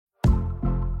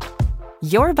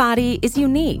Your body is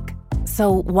unique.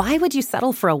 So why would you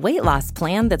settle for a weight loss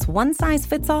plan that's one size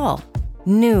fits all?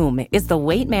 Noom is the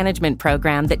weight management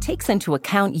program that takes into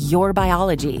account your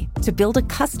biology to build a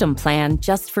custom plan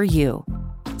just for you.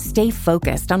 Stay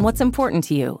focused on what's important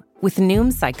to you with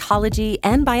Noom's psychology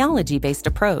and biology-based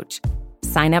approach.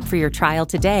 Sign up for your trial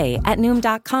today at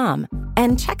Noom.com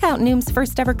and check out Noom's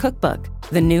first ever cookbook,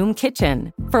 The Noom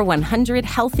Kitchen, for 100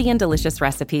 healthy and delicious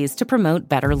recipes to promote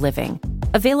better living.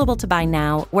 Available to buy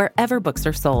now wherever books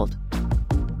are sold.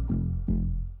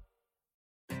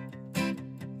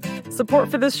 Support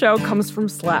for this show comes from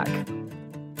Slack.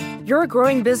 You're a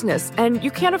growing business and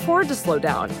you can't afford to slow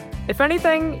down. If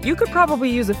anything, you could probably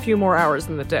use a few more hours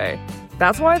in the day.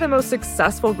 That's why the most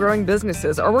successful growing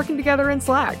businesses are working together in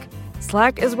Slack.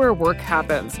 Slack is where work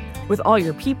happens, with all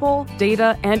your people,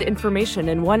 data, and information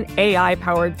in one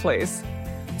AI-powered place.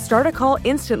 Start a call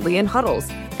instantly in huddles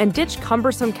and ditch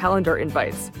cumbersome calendar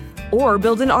invites. Or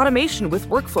build an automation with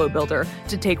Workflow Builder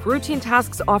to take routine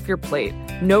tasks off your plate.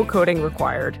 No coding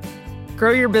required.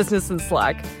 Grow your business in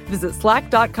Slack. Visit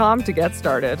slack.com to get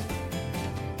started.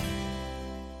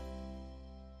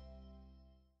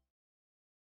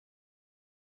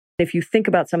 If you think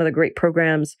about some of the great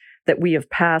programs that we have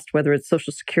passed, whether it's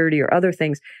Social Security or other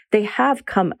things, they have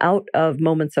come out of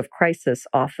moments of crisis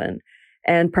often.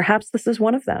 And perhaps this is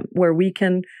one of them, where we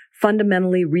can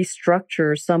fundamentally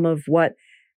restructure some of what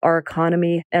our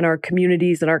economy and our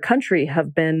communities and our country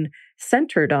have been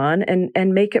centered on and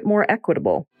make it more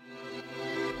equitable.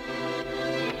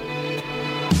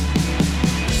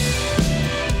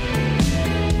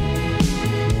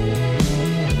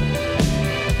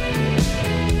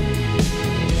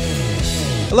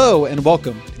 Hello and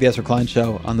welcome to the Ezra Klein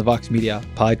Show on the Vox Media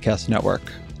Podcast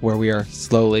Network, where we are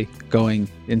slowly going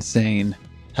insane,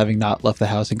 having not left the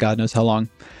house in God knows how long.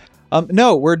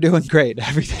 No, we're doing great.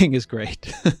 Everything is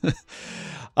great.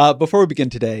 Before we begin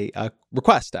today, a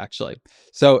request, actually.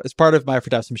 So as part of my effort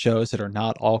to have some shows that are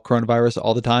not all coronavirus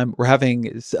all the time, we're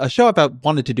having a show I've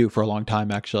wanted to do for a long time,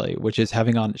 actually, which is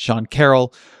having on Sean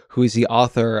Carroll, who is the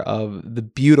author of the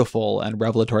beautiful and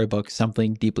revelatory book,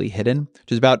 Something Deeply Hidden,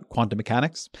 which is about quantum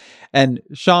mechanics. And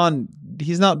Sean,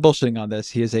 he's not bullshitting on this.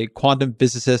 He is a quantum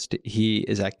physicist. He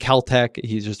is at Caltech.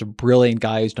 He's just a brilliant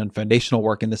guy who's done foundational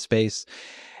work in this space.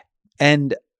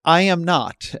 And I am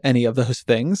not any of those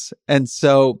things. And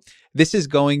so this is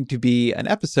going to be an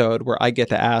episode where I get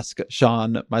to ask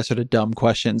Sean my sort of dumb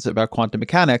questions about quantum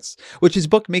mechanics, which his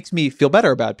book makes me feel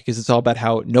better about because it's all about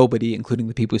how nobody, including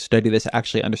the people who study this,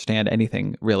 actually understand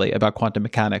anything really about quantum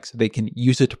mechanics. They can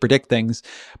use it to predict things,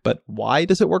 but why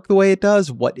does it work the way it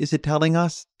does? What is it telling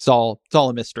us? It's all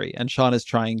a mystery. And Sean is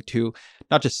trying to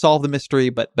not just solve the mystery,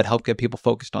 but help get people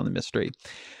focused on the mystery.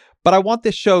 But I want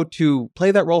this show to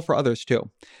play that role for others too.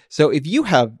 So if you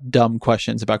have dumb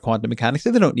questions about quantum mechanics,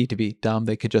 they don't need to be dumb.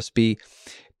 They could just be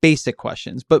basic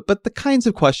questions, but the kinds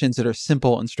of questions that are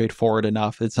simple and straightforward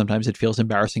enough that sometimes it feels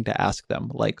embarrassing to ask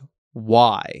them, like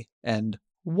why and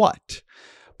what.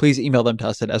 Please email them to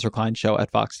us at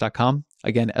EzraKleinShow@Vox.com.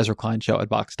 Again,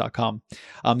 EzraKleinShow@Vox.com.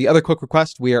 The other quick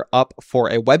request, we are up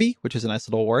for a Webby, which is a nice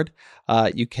little word.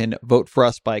 You can vote for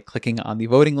us by clicking on the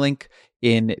voting link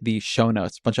in the show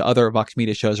notes. A bunch of other Vox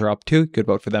Media shows are up too. You could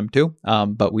vote for them too.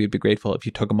 But we would be grateful if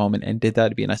you took a moment and did that.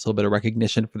 It'd be a nice little bit of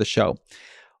recognition for the show.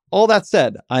 All that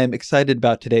said, I am excited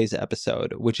about today's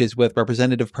episode, which is with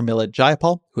Representative Pramila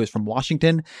Jayapal, who is from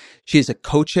Washington. She is a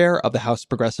co-chair of the House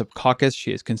Progressive Caucus.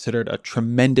 She is considered a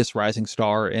tremendous rising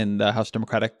star in the House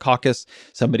Democratic Caucus,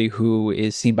 somebody who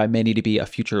is seen by many to be a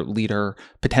future leader,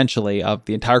 potentially, of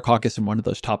the entire caucus in one of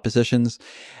those top positions.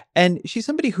 And she's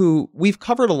somebody who we've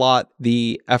covered a lot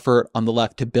the effort on the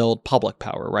left to build public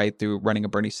power, right? Through running a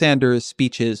Bernie Sanders,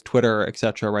 speeches, Twitter,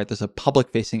 etc., right? There's a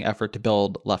public-facing effort to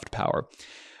build left power.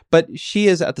 But she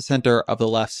is at the center of the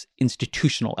left's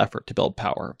institutional effort to build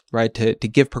power, right? To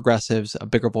give progressives a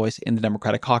bigger voice in the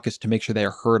Democratic caucus to make sure they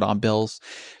are heard on bills.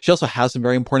 She also has some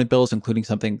very important bills, including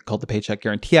something called the Paycheck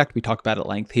Guarantee Act. We talk about it at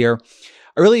length here.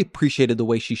 I really appreciated the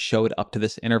way she showed up to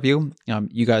this interview.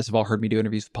 You guys have all heard me do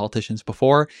interviews with politicians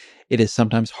before. It is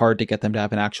sometimes hard to get them to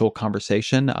have an actual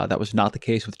conversation. That was not the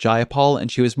case with Jayapal,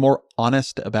 and she was more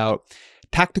honest about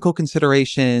tactical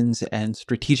considerations and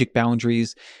strategic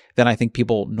boundaries than I think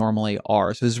people normally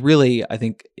are. So it's really, I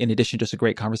think, in addition to just a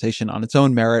great conversation on its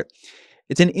own merit,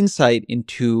 it's an insight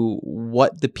into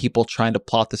what the people trying to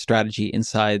plot the strategy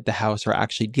inside the House are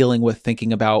actually dealing with,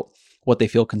 thinking about what they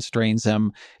feel constrains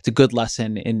them. It's a good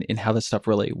lesson in how this stuff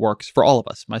really works for all of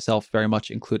us, myself very much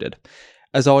included.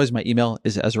 As always, my email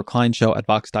is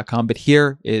EzraKleinShow@Vox.com, but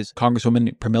here is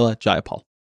Congresswoman Pramila Jayapal.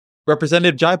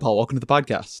 Representative Jayapal, welcome to the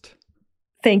podcast.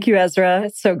 Thank you, Ezra.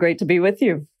 It's so great to be with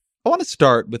you. I want to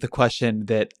start with a question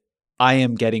that I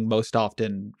am getting most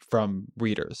often from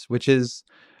readers, which is,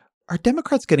 are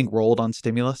Democrats getting rolled on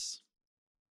stimulus?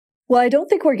 Well, I don't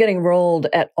think we're getting rolled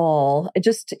at all.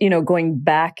 Just, going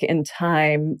back in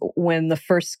time when the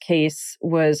first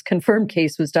confirmed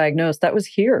case was diagnosed, that was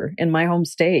here in my home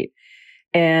state.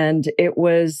 And it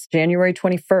was January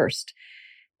 21st.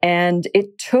 And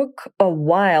it took a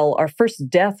while. Our first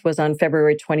death was on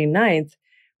February 29th.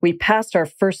 We passed our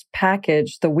first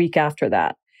package the week after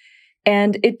that.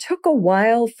 And it took a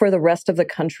while for the rest of the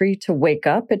country to wake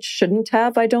up. It shouldn't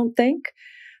have, I don't think.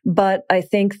 But I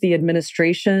think the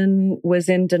administration was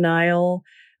in denial.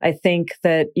 I think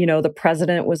that, the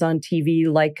president was on TV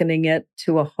likening it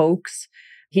to a hoax.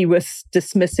 He was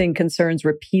dismissing concerns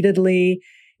repeatedly,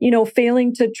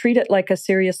 failing to treat it like a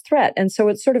serious threat. And so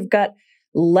it sort of got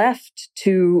left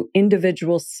to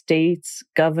individual states,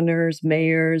 governors,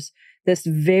 mayors, this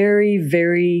very,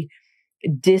 very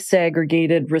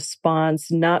disaggregated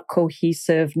response, not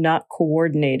cohesive, not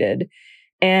coordinated.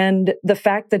 And the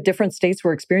fact that different states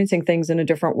were experiencing things in a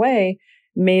different way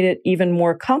made it even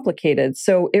more complicated.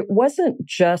 So it wasn't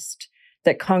just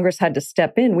that Congress had to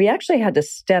step in. We actually had to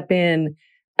step in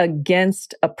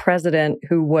against a president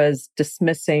who was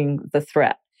dismissing the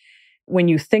threat. When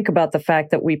you think about the fact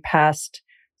that we passed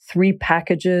 3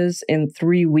 packages in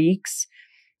 3 weeks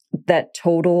that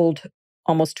totaled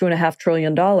almost $2.5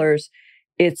 trillion,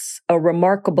 it's a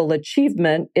remarkable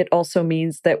achievement. It also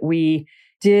means that we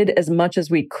did as much as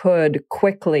we could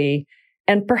quickly.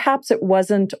 And perhaps it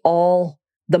wasn't all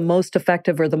the most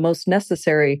effective or the most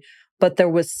necessary, but there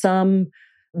was some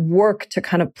work to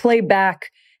kind of play back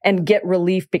and get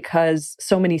relief because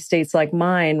so many states like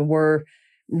mine were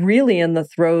really in the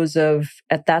throes of,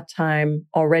 at that time,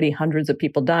 already hundreds of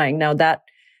people dying. Now that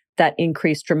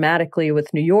increased dramatically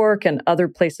with New York and other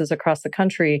places across the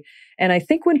country. And I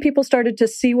think when people started to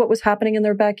see what was happening in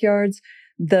their backyards,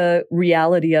 the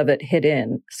reality of it hit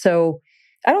in. So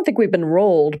I don't think we've been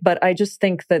rolled, but I just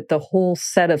think that the whole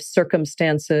set of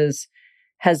circumstances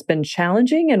has been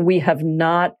challenging, and we have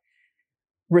not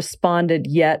responded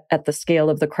yet at the scale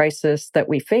of the crisis that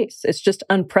we face. It's just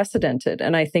unprecedented.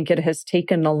 And I think it has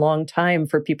taken a long time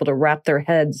for people to wrap their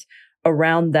heads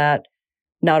around that,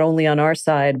 not only on our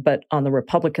side, but on the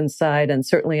Republican side, and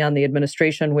certainly on the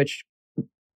administration, which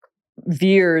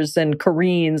veers and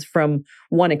careens from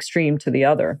one extreme to the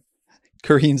other.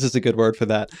 Careens is a good word for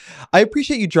that. I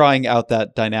appreciate you drawing out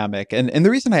that dynamic. And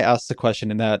the reason I asked the question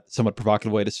in that somewhat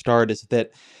provocative way to start is that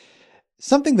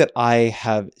something that I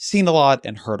have seen a lot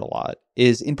and heard a lot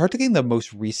is, in particular, in the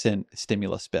most recent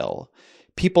stimulus bill,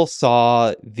 people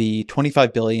saw the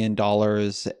 $25 billion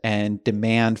and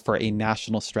demand for a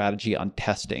national strategy on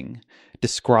testing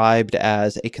described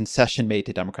as a concession made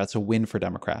to Democrats, a win for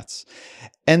Democrats.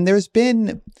 And there's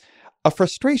been a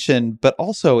frustration, but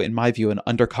also, in my view, an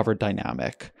undercover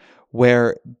dynamic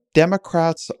where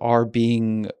Democrats are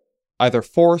being either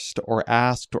forced or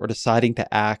asked or deciding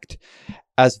to act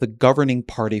as the governing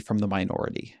party from the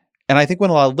minority. And I think when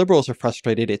a lot of liberals are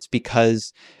frustrated, it's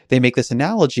because they make this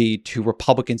analogy to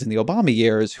Republicans in the Obama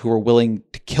years who were willing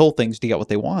to kill things to get what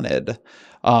they wanted,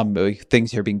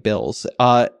 things here being bills.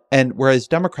 And whereas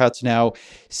Democrats now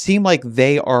seem like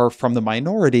they are from the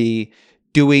minority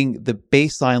doing the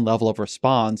baseline level of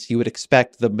response you would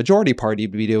expect the majority party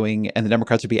to be doing, and the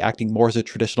Democrats would be acting more as a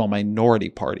traditional minority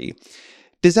party.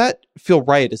 Does that feel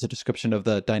right as a description of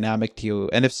the dynamic to you?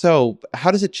 And if so,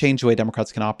 how does it change the way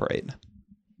Democrats can operate?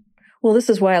 Well, this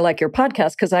is why I like your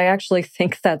podcast, because I actually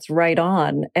think that's right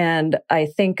on. And I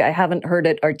think I haven't heard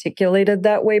it articulated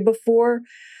that way before.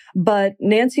 But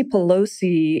Nancy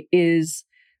Pelosi is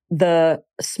the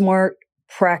smart,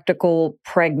 practical,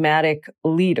 pragmatic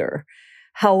leader.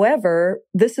 However,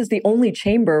 this is the only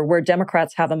chamber where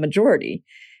Democrats have a majority.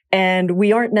 And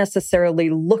we aren't necessarily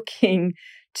looking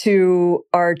to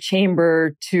our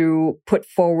chamber to put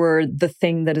forward the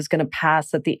thing that is going to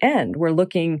pass at the end. We're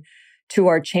looking to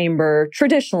our chamber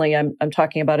traditionally, I'm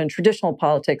talking about in traditional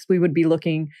politics, we would be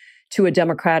looking to a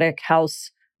Democratic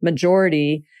House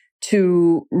majority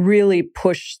to really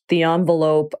push the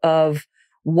envelope of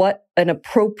what an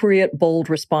appropriate, bold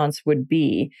response would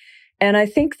be. And I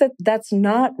think that that's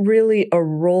not really a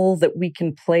role that we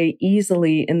can play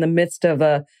easily in the midst of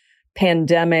a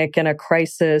pandemic and a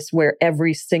crisis where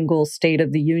every single state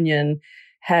of the union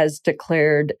has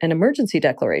declared an emergency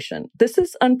declaration. This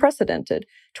is unprecedented.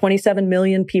 27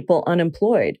 million people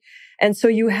unemployed. And so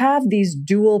you have these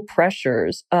dual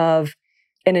pressures of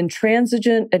an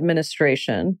intransigent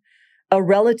administration, a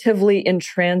relatively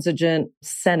intransigent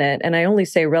Senate. And I only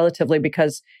say relatively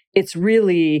because it's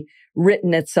really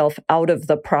written itself out of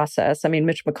the process. I mean,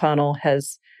 Mitch McConnell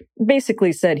has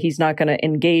basically said he's not going to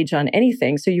engage on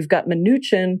anything. So you've got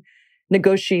Mnuchin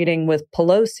negotiating with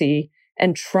Pelosi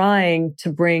and trying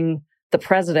to bring the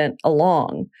president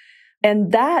along.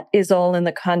 And that is all in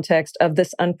the context of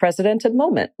this unprecedented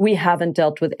moment. We haven't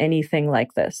dealt with anything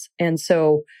like this. And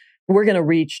so we're going to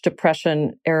reach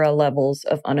Depression era levels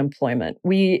of unemployment.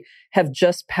 We have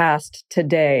just passed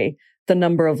today the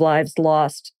number of lives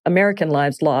lost, American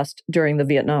lives lost during the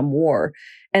Vietnam War.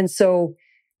 And so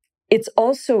it's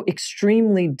also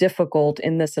extremely difficult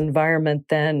in this environment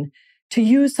then to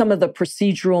use some of the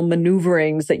procedural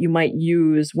maneuverings that you might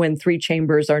use when three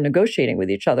chambers are negotiating with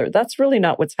each other. That's really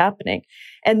not what's happening.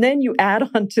 And then you add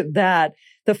on to that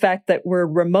the fact that we're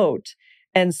remote.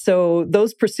 And so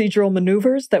those procedural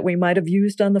maneuvers that we might have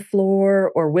used on the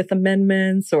floor or with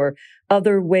amendments or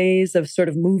other ways of sort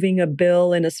of moving a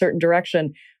bill in a certain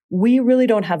direction, we really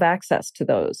don't have access to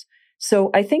those. So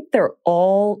I think they're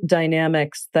all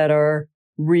dynamics that are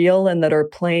real and that are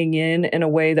playing in a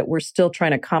way that we're still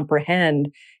trying to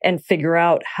comprehend and figure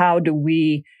out how do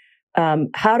we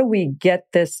get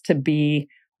this to be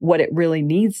what it really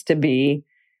needs to be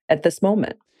at this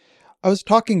moment. I was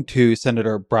talking to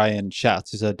Senator Brian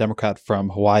Schatz, who's a Democrat from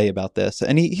Hawaii, about this,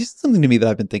 and he said something to me that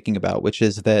I've been thinking about, which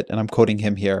is that, and I'm quoting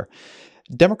him here,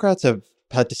 Democrats have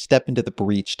had to step into the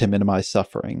breach to minimize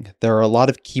suffering. There are a lot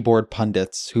of keyboard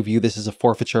pundits who view this as a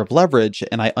forfeiture of leverage,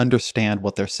 and I understand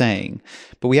what they're saying.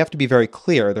 But we have to be very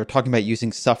clear. They're talking about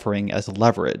using suffering as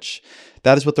leverage.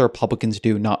 That is what the Republicans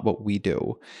do, not what we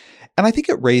do. And I think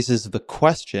it raises the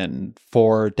question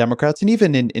for Democrats, and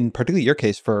even in particularly your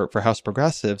case for House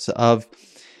progressives, of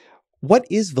what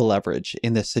is the leverage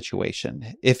in this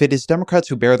situation? If it is Democrats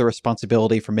who bear the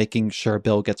responsibility for making sure a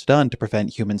bill gets done to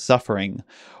prevent human suffering,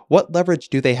 what leverage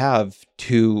do they have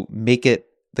to make it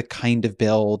the kind of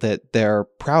bill that they're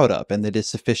proud of and that is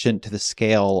sufficient to the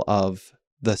scale of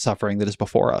the suffering that is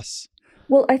before us?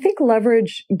 Well, I think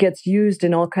leverage gets used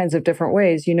in all kinds of different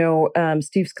ways. You know,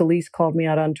 Steve Scalise called me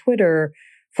out on Twitter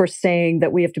for saying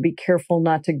that we have to be careful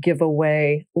not to give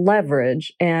away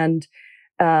leverage. And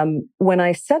when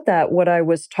I said that, what I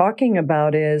was talking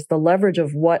about is the leverage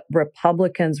of what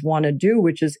Republicans want to do,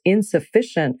 which is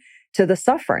insufficient to the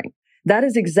suffering. That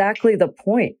is exactly the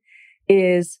point,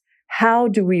 is how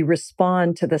do we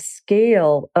respond to the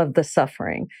scale of the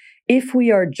suffering? If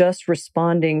we are just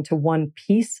responding to one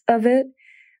piece of it,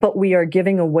 but we are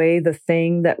giving away the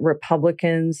thing that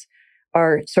Republicans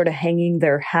are sort of hanging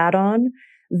their hat on,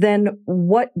 then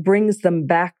what brings them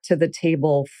back to the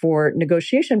table for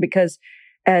negotiation? Because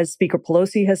as Speaker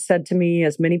Pelosi has said to me,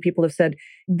 as many people have said,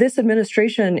 this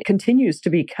administration continues to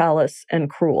be callous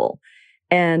and cruel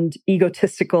and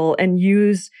egotistical and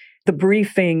use the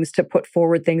briefings to put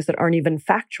forward things that aren't even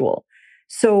factual.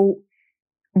 So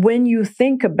when you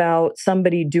think about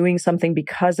somebody doing something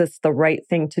because it's the right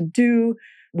thing to do,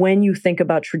 when you think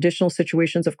about traditional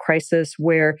situations of crisis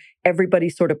where everybody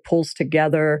sort of pulls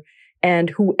together and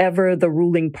whoever the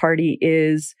ruling party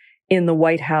is in the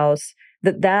White House,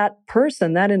 that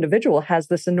person, that individual has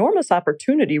this enormous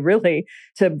opportunity really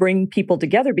to bring people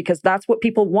together because that's what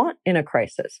people want in a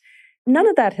crisis. None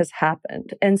of that has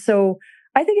happened. And so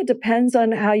I think it depends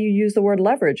on how you use the word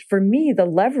leverage. For me, the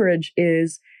leverage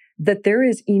is that there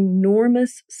is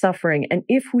enormous suffering. And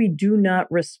if we do not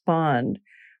respond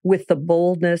with the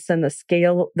boldness and the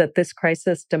scale that this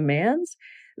crisis demands,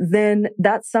 then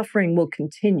that suffering will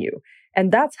continue.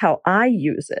 And that's how I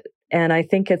use it. And I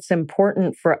think it's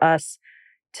important for us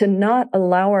to not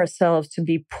allow ourselves to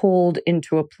be pulled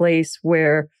into a place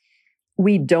where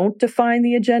we don't define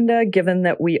the agenda, given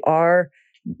that we are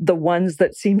the ones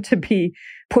that seem to be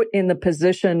put in the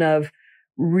position of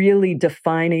really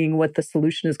defining what the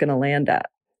solution is going to land at.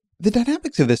 The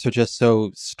dynamics of this are just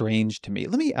so strange to me.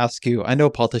 Let me ask you, I know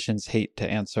politicians hate to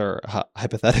answer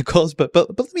hypotheticals, but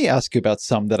let me ask you about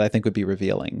some that I think would be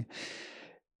revealing.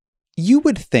 You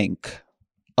would think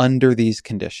under these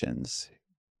conditions,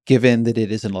 given that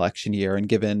it is an election year and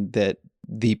given that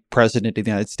the president of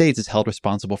the United States is held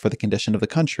responsible for the condition of the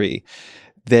country,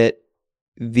 that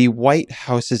the White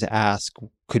House's ask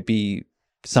could be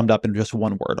summed up in just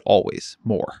one word, always: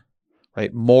 more,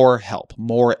 right? More help,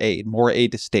 more aid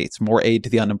to states, more aid to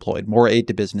the unemployed, more aid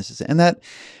to businesses. And that,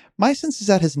 my sense is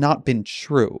that has not been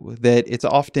true, that it's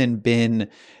often been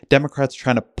Democrats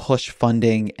trying to push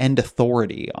funding and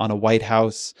authority on a White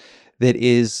House that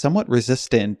is somewhat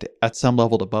resistant at some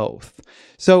level to both.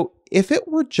 So if it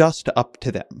were just up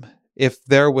to them, if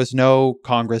there was no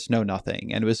Congress, no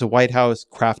nothing, and it was the White House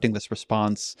crafting this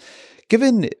response,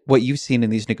 given what you've seen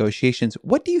in these negotiations,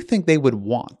 what do you think they would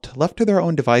want? Left to their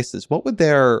own devices, what would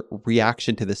their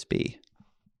reaction to this be?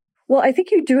 Well, I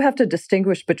think you do have to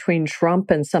distinguish between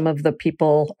Trump and some of the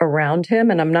people around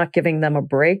him, and I'm not giving them a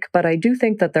break, but I do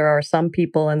think that there are some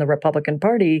people in the Republican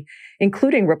Party,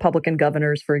 including Republican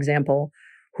governors, for example,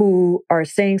 who are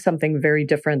saying something very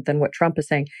different than what Trump is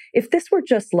saying. If this were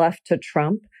just left to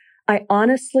Trump, I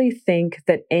honestly think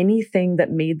that anything that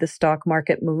made the stock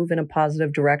market move in a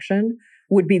positive direction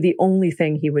would be the only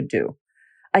thing he would do.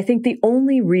 I think the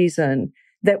only reason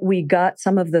that we got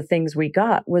some of the things we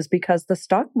got was because the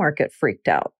stock market freaked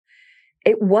out.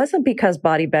 It wasn't because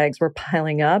body bags were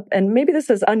piling up. And maybe this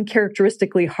is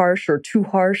uncharacteristically harsh or too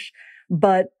harsh,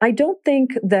 but I don't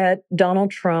think that Donald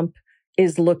Trump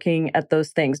is looking at those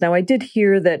things. Now, I did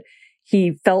hear that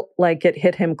he felt like it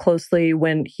hit him closely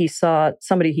when he saw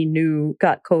somebody he knew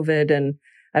got COVID, and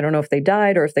I don't know if they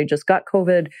died or if they just got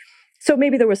COVID. So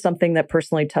maybe there was something that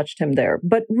personally touched him there.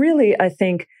 But really, I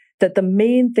think that the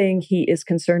main thing he is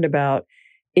concerned about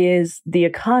is the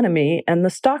economy and the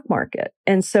stock market.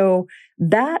 And so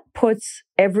that puts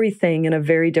everything in a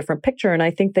very different picture. And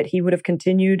I think that he would have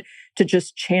continued to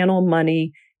just channel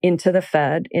money into the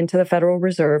Fed, into the Federal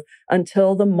Reserve,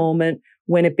 until the moment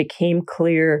when it became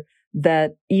clear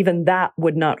that even that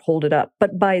would not hold it up.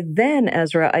 But by then,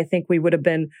 Ezra, I think we would have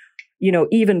been,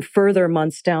 even further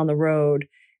months down the road.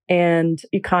 And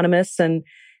economists and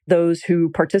those who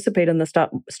participate in the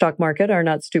stock market are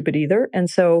not stupid either. And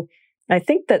so I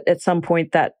think that at some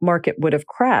point that market would have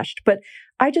crashed. But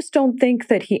I just don't think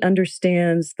that he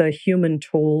understands the human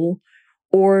toll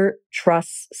or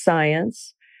trusts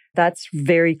science. That's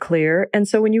very clear. And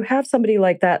so when you have somebody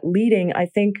like that leading, I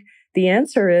think the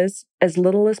answer is as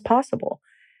little as possible.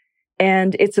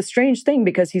 And it's a strange thing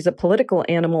because he's a political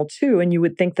animal too. And you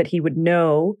would think that he would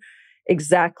know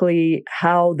exactly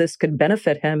how this could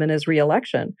benefit him in his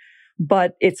reelection.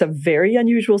 But it's a very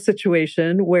unusual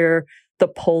situation where the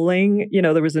polling,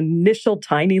 there was an initial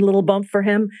tiny little bump for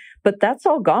him, but that's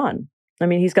all gone. I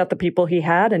mean, he's got the people he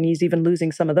had, and he's even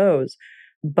losing some of those.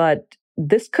 But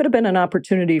this could have been an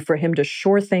opportunity for him to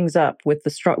shore things up with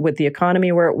the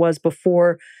economy where it was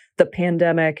before the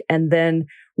pandemic, and then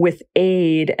with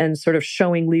aid and sort of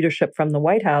showing leadership from the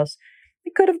White House.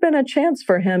 It could have been a chance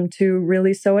for him to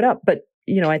really sew it up. But,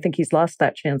 I think he's lost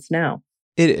that chance now.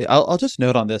 I'll just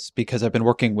note on this because I've been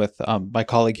working with my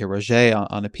colleague here, Roger,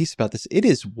 on a piece about this. It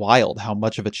is wild how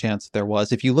much of a chance there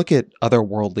was. If you look at other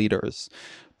world leaders,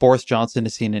 Boris Johnson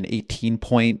has seen an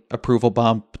 18-point approval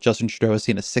bump. Justin Trudeau has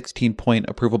seen a 16-point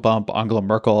approval bump. Angela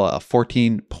Merkel, a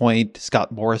 14-point.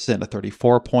 Scott Morrison, a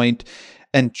 34-point.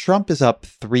 And Trump is up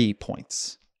 3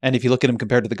 points. And if you look at him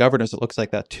compared to the governors, it looks like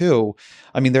that too.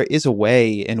 I mean, there is a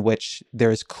way in which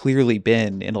there's clearly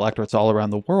been in electorates all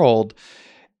around the world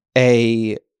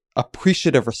a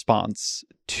appreciative response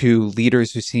to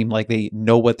leaders who seem like they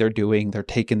know what they're doing, they're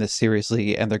taking this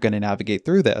seriously, and they're going to navigate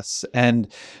through this. And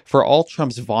for all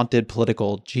Trump's vaunted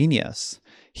political genius,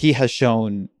 he has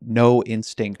shown no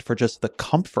instinct for just the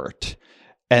comfort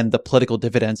and the political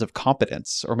dividends of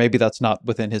competence. Or maybe that's not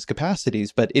within his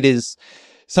capacities, but it is.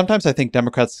 Sometimes I think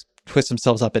Democrats twist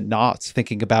themselves up in knots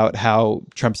thinking about how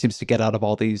Trump seems to get out of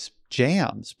all these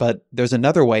jams. But there's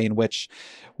another way in which,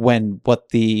 when what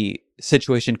the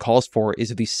situation calls for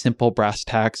is these simple brass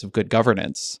tacks of good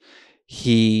governance,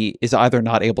 he is either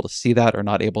not able to see that or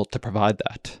not able to provide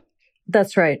that.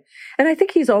 That's right. And I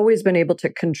think he's always been able to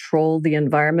control the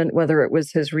environment, whether it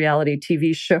was his reality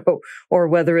TV show or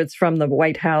whether it's from the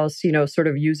White House, sort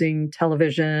of using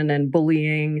television and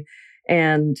bullying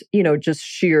and, just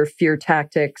sheer fear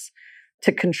tactics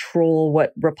to control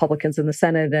what Republicans in the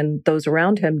Senate and those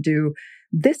around him do.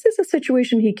 This is a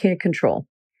situation he can't control.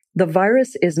 The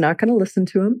virus is not going to listen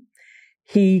to him.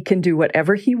 He can do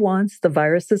whatever he wants. The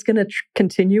virus is going to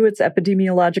continue its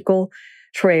epidemiological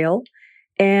trail.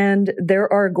 And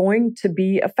there are going to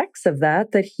be effects of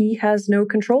that he has no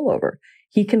control over.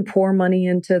 He can pour money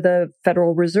into the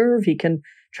Federal Reserve. He can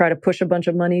try to push a bunch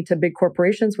of money to big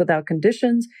corporations without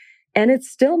conditions. And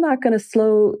it's still not going to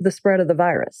slow the spread of the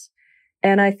virus.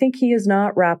 And I think he has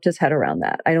not wrapped his head around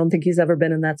that. I don't think he's ever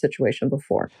been in that situation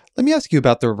before. Let me ask you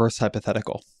about the reverse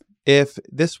hypothetical. If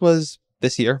this was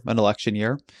this year, an election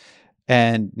year,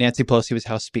 and Nancy Pelosi was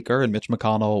House Speaker and Mitch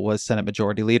McConnell was Senate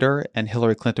Majority Leader and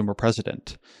Hillary Clinton were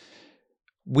president,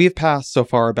 we've passed so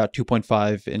far about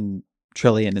 2.5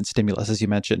 trillion in stimulus, as you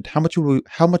mentioned. How much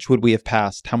would we have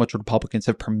passed? How much would Republicans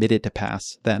have permitted to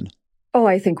pass then? Oh,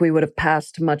 I think we would have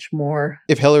passed much more.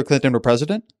 If Hillary Clinton were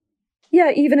president?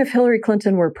 Yeah, even if Hillary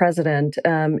Clinton were president,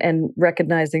 and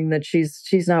recognizing that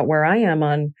she's not where I am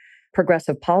on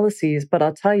progressive policies, but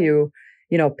I'll tell you,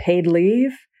 paid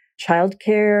leave,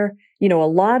 childcare, a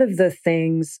lot of the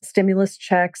things, stimulus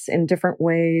checks in different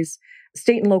ways,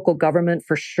 state and local government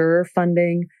for sure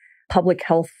funding, public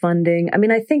health funding. I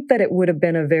mean, I think that it would have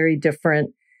been a very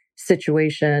different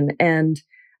situation, and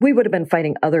we would have been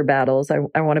fighting other battles.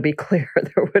 I want to be clear.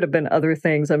 There would have been other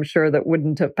things, I'm sure, that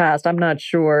wouldn't have passed. I'm not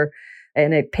sure,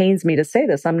 and it pains me to say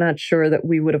this, I'm not sure that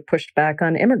we would have pushed back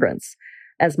on immigrants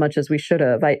as much as we should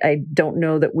have. I don't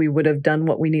know that we would have done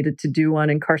what we needed to do on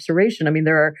incarceration. I mean,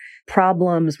 there are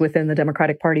problems within the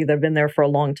Democratic Party that have been there for a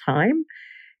long time.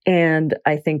 And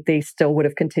I think they still would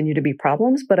have continued to be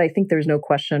problems. But I think there's no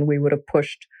question we would have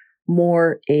pushed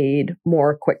more aid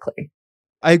more quickly.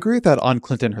 I agree with that on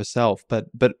Clinton herself. But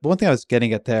one thing I was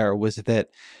getting at there was that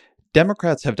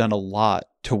Democrats have done a lot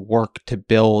to work to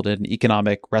build an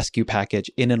economic rescue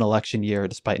package in an election year,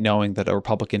 despite knowing that a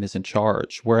Republican is in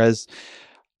charge. Whereas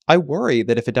I worry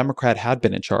that if a Democrat had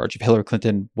been in charge, if Hillary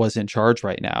Clinton was in charge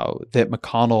right now, that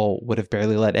McConnell would have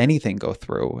barely let anything go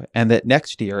through. And that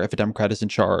next year, if a Democrat is in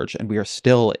charge and we are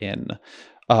still in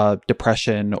a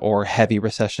depression or heavy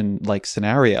recession-like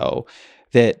scenario,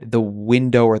 that the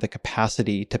window or the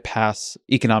capacity to pass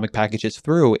economic packages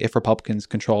through, if Republicans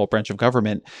control a branch of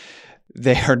government,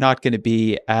 they are not going to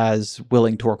be as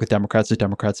willing to work with Democrats as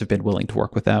Democrats have been willing to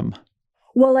work with them.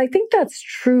 Well, I think that's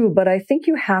true, but I think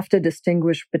you have to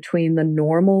distinguish between the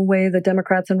normal way that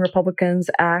Democrats and Republicans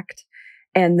act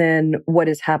and then what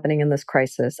is happening in this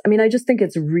crisis. I mean, I just think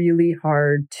it's really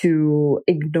hard to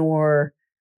ignore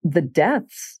the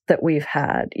deaths that we've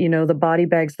had, you know, the body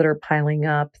bags that are piling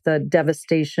up, the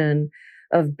devastation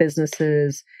of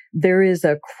businesses. There is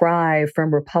a cry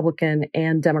from Republican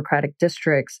and Democratic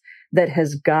districts that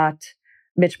has got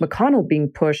Mitch McConnell being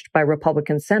pushed by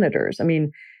Republican senators. I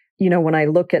mean, you know, when I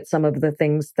look at some of the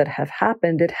things that have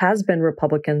happened, it has been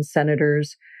Republican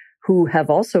senators who have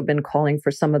also been calling for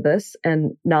some of this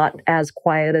and not as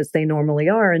quiet as they normally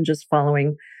are and just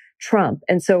following Trump.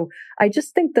 And so I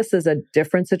just think this is a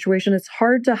different situation. It's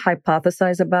hard to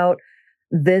hypothesize about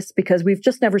this because we've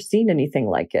just never seen anything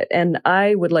like it. And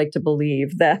I would like to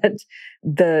believe that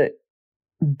the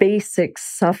basic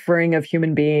suffering of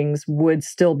human beings would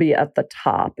still be at the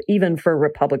top, even for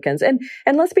Republicans. And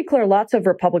let's be clear, lots of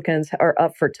Republicans are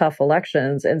up for tough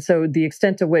elections. And so the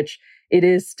extent to which it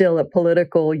is still a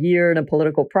political year and a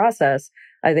political process,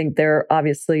 I think they're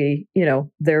obviously, you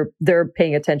know, they're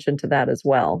paying attention to that as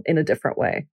well in a different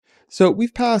way. So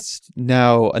we've passed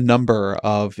now a number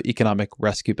of economic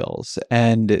rescue bills,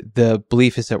 and the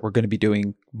belief is that we're going to be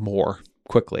doing more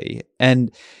quickly.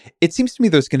 And it seems to me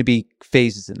there's going to be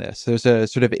phases in this. There's a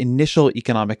sort of initial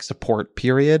economic support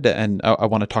period, and I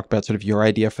want to talk about sort of your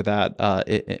idea for that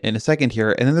in a second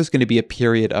here. And then there's going to be a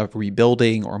period of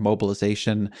rebuilding or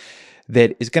mobilization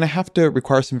that is going to have to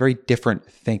require some very different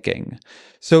thinking.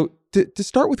 So to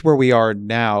start with where we are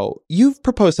now, you've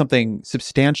proposed something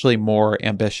substantially more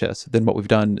ambitious than what we've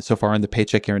done so far in the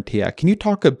Paycheck Guarantee Act. Can you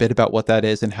talk a bit about what that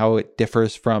is and how it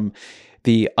differs from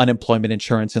the unemployment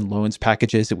insurance and loans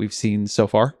packages that we've seen so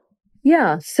far?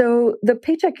 Yeah. So the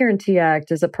Paycheck Guarantee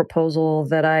Act is a proposal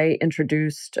that I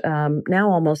introduced now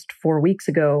almost 4 weeks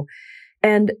ago.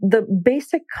 And the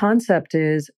basic concept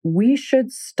is we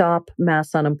should stop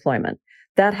mass unemployment.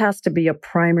 That has to be a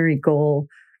primary goal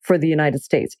for the United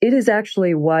States. It is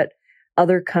actually what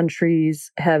other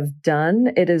countries have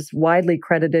done. It is widely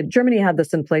credited. Germany had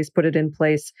this in place, put it in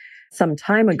place some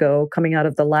time ago, coming out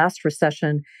of the last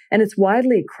recession. And it's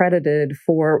widely credited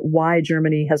for why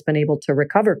Germany has been able to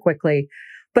recover quickly.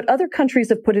 But other countries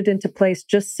have put it into place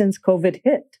just since COVID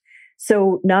hit.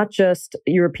 So not just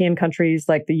European countries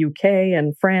like the UK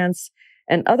and France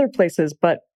and other places,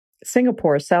 but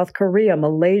Singapore, South Korea,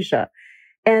 Malaysia.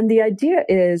 And the idea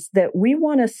is that we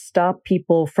want to stop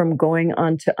people from going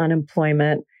onto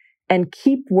unemployment and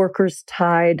keep workers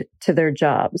tied to their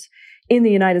jobs. In the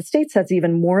United States, that's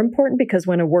even more important because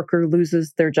when a worker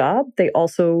loses their job, they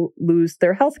also lose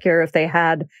their healthcare if they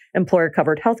had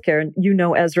employer-covered healthcare. And you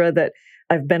know, Ezra, that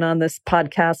I've been on this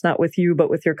podcast, not with you, but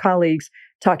with your colleagues,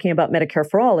 talking about Medicare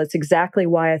for All. It's exactly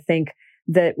why I think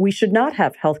that we should not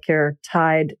have healthcare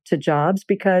tied to jobs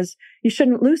because you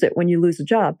shouldn't lose it when you lose a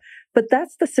job. But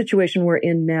that's the situation we're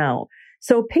in now.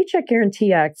 So Paycheck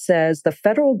Guarantee Act says the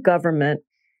federal government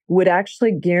would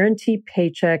actually guarantee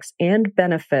paychecks and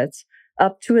benefits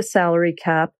up to a salary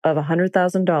cap of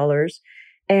 $100,000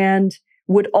 and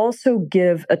would also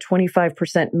give a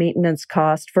 25% maintenance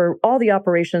cost for all the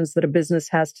operations that a business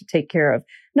has to take care of,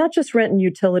 not just rent and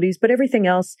utilities, but everything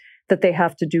else that they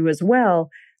have to do as well.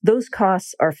 Those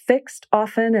costs are fixed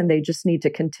often and they just need to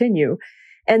continue.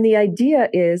 And the idea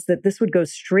is that this would go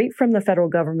straight from the federal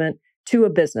government to a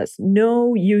business.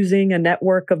 No using a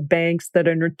network of banks that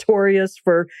are notorious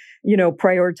for,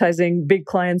 prioritizing big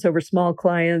clients over small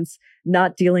clients,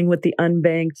 not dealing with the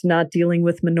unbanked, not dealing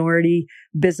with minority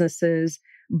businesses,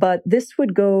 But this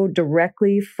would go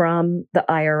directly from the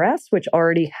IRS, which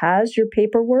already has your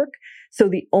paperwork. So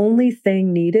the only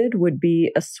thing needed would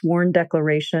be a sworn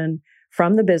declaration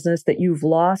from the business that you've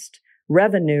lost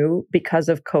revenue because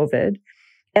of COVID.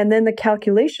 And then the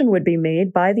calculation would be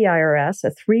made by the IRS,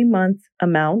 a 3-month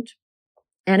amount,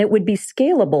 and it would be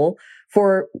scalable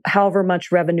for however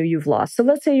much revenue you've lost. So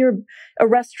let's say you're a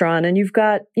restaurant and you've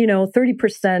got,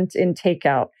 30% in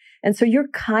takeout. And so you're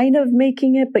kind of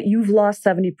making it, but you've lost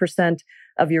 70%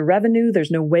 of your revenue. There's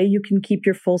no way you can keep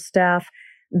your full staff.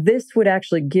 This would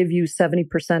actually give you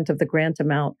 70% of the grant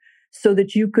amount so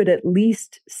that you could at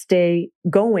least stay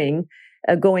going,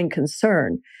 a going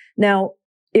concern. Now,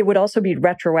 it would also be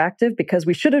retroactive because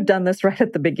we should have done this right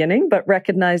at the beginning, but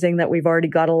recognizing that we've already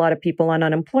got a lot of people on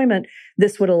unemployment,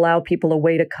 this would allow people a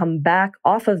way to come back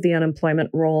off of the unemployment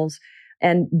rolls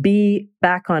and be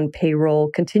back on payroll,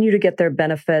 continue to get their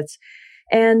benefits.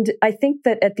 And I think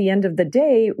that at the end of the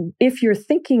day, if you're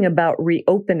thinking about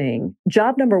reopening,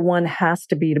 job number one has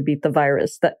to be to beat the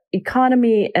virus. The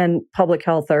economy and public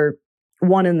health are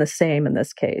one and the same in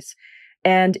this case.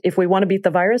 And if we want to beat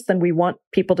the virus, then we want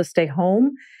people to stay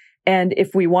home. And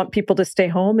if we want people to stay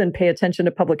home and pay attention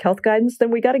to public health guidance,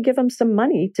 then we got to give them some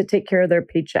money to take care of their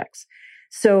paychecks.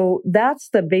 So that's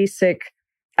the basic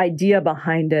idea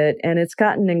behind it. And it's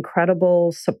gotten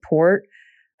incredible support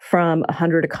from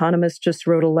 100 economists just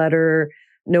wrote a letter.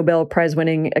 Nobel Prize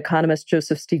winning economist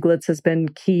Joseph Stiglitz has been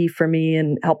key for me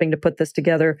in helping to put this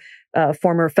together.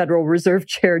 Former Federal Reserve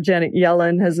Chair Janet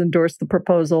Yellen has endorsed the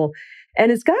proposal. And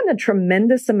it's gotten a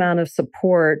tremendous amount of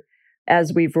support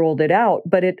as we've rolled it out,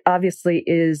 but it obviously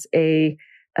is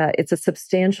it's a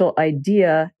substantial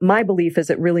idea. My belief is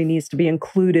it really needs to be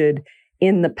included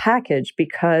in the package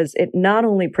because it not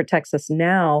only protects us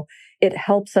now, it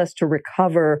helps us to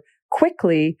recover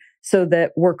quickly so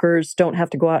that workers don't have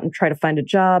to go out and try to find a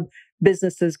job.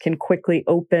 Businesses can quickly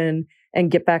open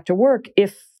and get back to work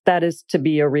if that is to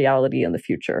be a reality in the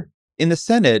future. In the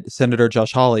Senate, Senator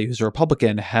Josh Hawley, who's a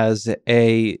Republican, has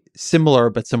a similar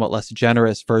but somewhat less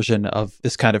generous version of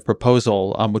this kind of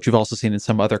proposal, which we've also seen in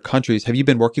some other countries. Have you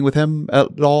been working with him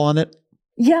at all on it?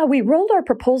 Yeah, we rolled our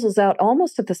proposals out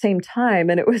almost at the same time.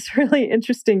 And it was really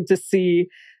interesting to see,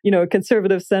 a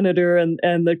conservative senator and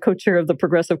the co-chair of the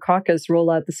Progressive Caucus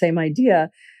roll out the same idea.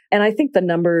 And I think the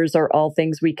numbers are all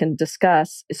things we can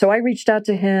discuss. So I reached out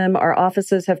to him. Our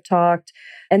offices have talked.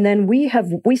 And then we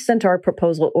sent our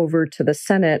proposal over to the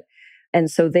Senate.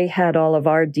 And so they had all of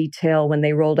our detail when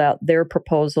they rolled out their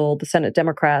proposal, the Senate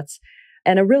Democrats,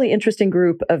 and a really interesting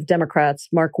group of Democrats,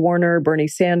 Mark Warner, Bernie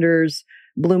Sanders,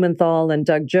 Blumenthal, and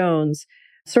Doug Jones,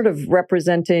 sort of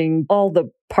representing all the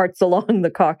parts along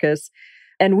the caucus.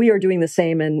 And we are doing the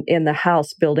same in the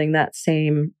House, building that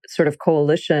same sort of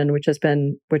coalition, which has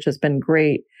been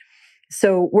great.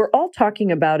 So we're all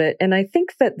talking about it. And I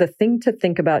think that the thing to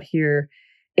think about here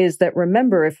is that,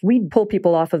 remember, if we pull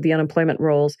people off of the unemployment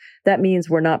rolls, that means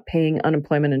we're not paying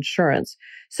unemployment insurance.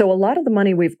 So a lot of the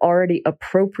money we've already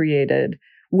appropriated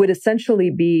would essentially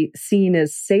be seen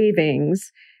as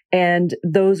savings, and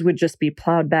those would just be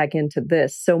plowed back into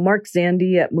this. So Mark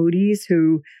Zandi at Moody's,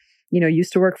 who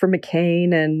used to work for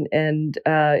McCain and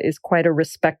is quite a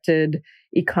respected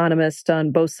economist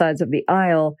on both sides of the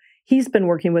aisle. He's been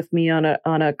working with me on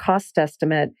a cost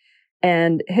estimate,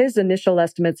 and his initial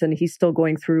estimates, and he's still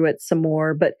going through it some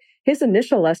more, but his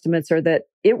initial estimates are that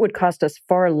it would cost us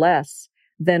far less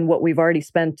than what we've already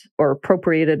spent or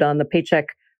appropriated on the Paycheck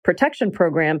Protection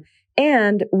Program,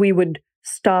 and we would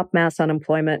stop mass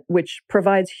unemployment, which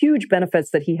provides huge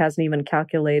benefits that he hasn't even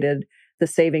calculated the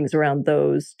savings around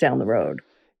those down the road.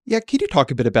 Yeah, can you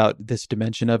talk a bit about this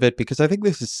dimension of it? Because I think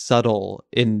this is subtle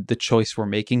in the choice we're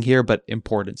making here, but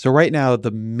important. So right now,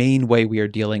 the main way we are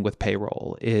dealing with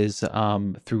payroll is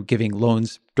through giving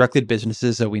loans directly to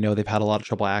businesses. So we know they've had a lot of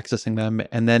trouble accessing them.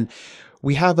 And then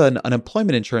we have an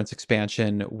unemployment insurance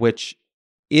expansion, which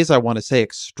is, I want to say,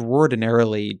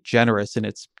 extraordinarily generous in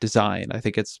its design. I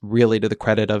think it's really to the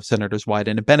credit of Senators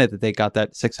Wyden and Bennett that they got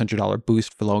that $600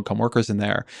 boost for low-income workers in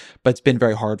there. But it's been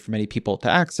very hard for many people to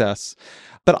access.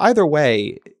 But either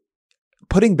way,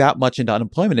 putting that much into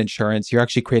unemployment insurance, you're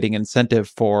actually creating incentive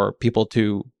for people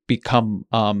to become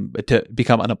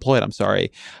unemployed,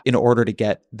 in order to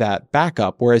get that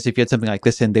backup. Whereas if you had something like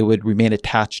this in, they would remain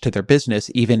attached to their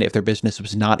business, even if their business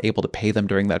was not able to pay them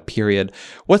during that period.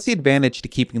 What's the advantage to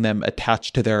keeping them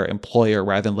attached to their employer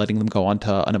rather than letting them go onto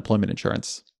unemployment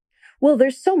insurance? Well,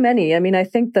 there's so many. I mean, I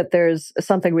think that there's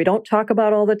something we don't talk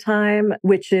about all the time,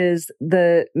 which is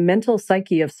the mental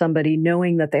psyche of somebody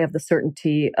knowing that they have the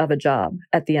certainty of a job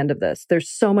at the end of this. There's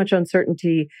so much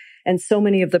uncertainty. And so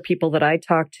many of the people that I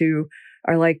talk to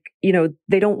are like,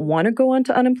 they don't want to go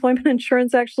onto unemployment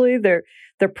insurance. Actually, they're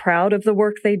proud of the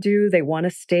work they do. They want to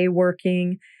stay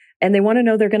working, and they want to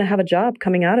know they're going to have a job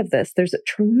coming out of this. There's a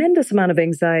tremendous amount of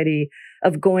anxiety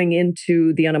of going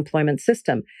into the unemployment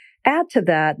system. Add to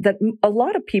that a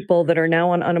lot of people that are now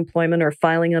on unemployment or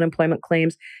filing unemployment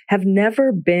claims have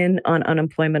never been on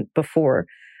unemployment before.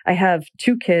 I have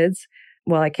two kids.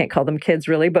 Well, I can't call them kids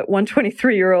really, but one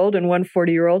 23-year-old and one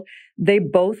 40-year-old. They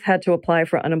both had to apply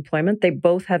for unemployment. They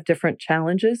both have different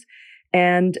challenges.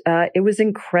 And it was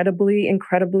incredibly,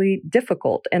 incredibly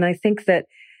difficult. And I think that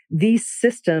these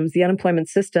systems, the unemployment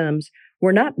systems,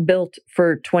 were not built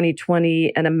for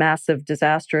 2020 and a massive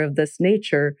disaster of this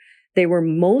nature. They were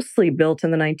mostly built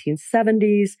in the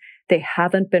 1970s. They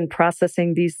haven't been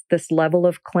processing this level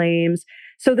of claims.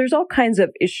 So there's all kinds of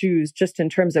issues just in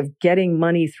terms of getting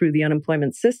money through the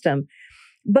unemployment system.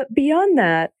 But beyond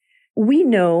that, we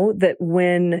know that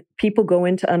when people go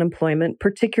into unemployment,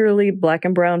 particularly Black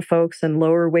and brown folks and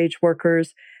lower wage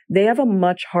workers, they have a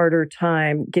much harder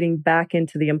time getting back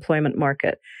into the employment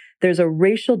market. There's a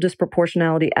racial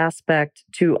disproportionality aspect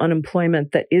to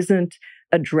unemployment that isn't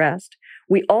addressed.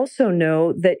 We also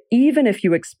know that even if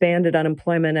you expanded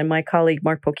unemployment, and my colleague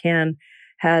Mark Pocan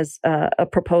has a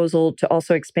proposal to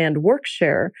also expand work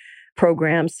share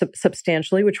programs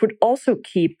substantially, which would also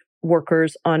keep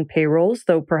workers on payrolls,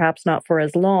 though perhaps not for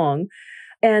as long.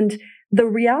 And the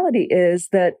reality is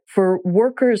that for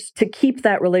workers to keep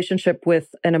that relationship with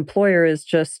an employer is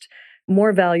just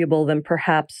more valuable than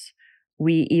perhaps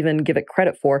we even give it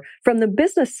credit for. From the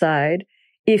business side,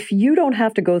 if you don't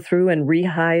have to go through and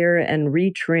rehire and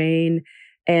retrain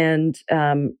and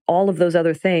all of those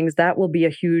other things, that will be a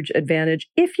huge advantage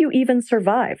if you even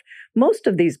survive. Most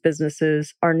of these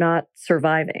businesses are not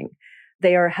surviving.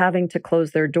 They are having to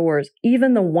close their doors.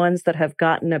 Even the ones that have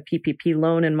gotten a PPP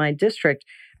loan in my district,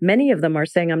 many of them are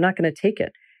saying, I'm not going to take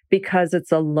it because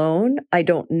it's a loan. I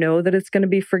don't know that it's going to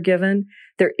be forgiven.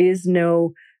 There is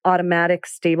no automatic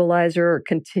stabilizer or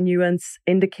continuance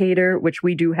indicator, which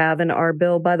we do have in our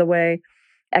bill, by the way,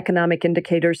 economic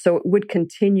indicators. So it would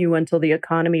continue until the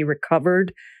economy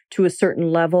recovered to a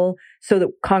certain level so that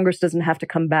Congress doesn't have to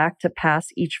come back to pass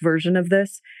each version of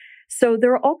this. So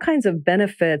there are all kinds of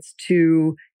benefits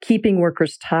to keeping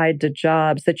workers tied to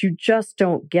jobs that you just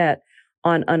don't get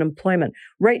on unemployment.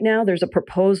 Right now, there's a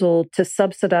proposal to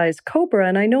subsidize COBRA.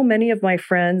 And I know many of my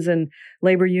friends in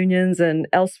labor unions and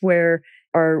elsewhere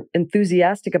are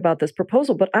enthusiastic about this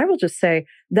proposal, but I will just say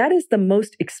that is the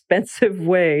most expensive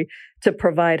way to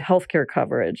provide healthcare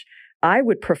coverage. I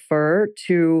would prefer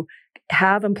to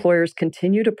have employers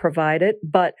continue to provide it,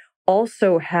 but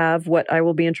also have what I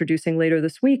will be introducing later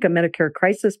this week, a Medicare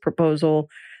crisis proposal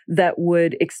that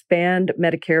would expand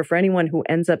Medicare for anyone who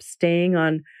ends up staying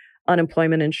on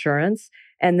unemployment insurance,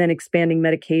 and then expanding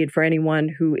Medicaid for anyone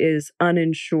who is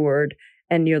uninsured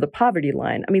and near the poverty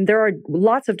line. I mean, there are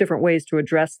lots of different ways to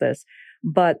address this,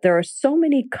 but there are so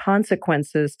many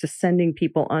consequences to sending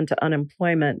people onto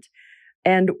unemployment.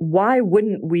 And why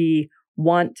wouldn't we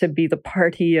want to be the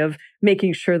party of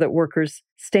making sure that workers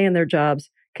stay in their jobs,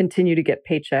 continue to get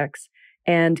paychecks,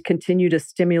 and continue to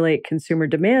stimulate consumer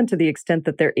demand to the extent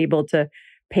that they're able to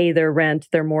pay their rent,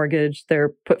 their mortgage,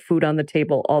 put food on the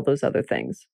table, all those other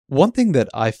things. One thing that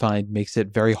I find makes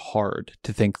it very hard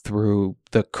to think through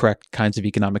the correct kinds of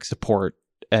economic support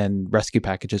and rescue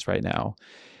packages right now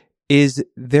is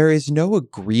there is no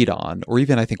agreed on, or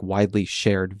even I think widely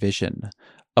shared vision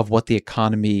of what the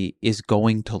economy is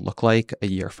going to look like a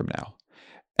year from now.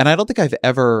 And I don't think I've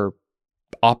ever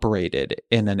operated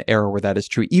in an era where that is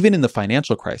true. Even in the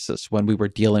financial crisis, when we were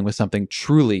dealing with something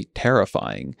truly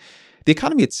terrifying, the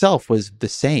economy itself was the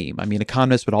same. I mean,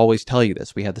 economists would always tell you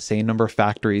this. We had the same number of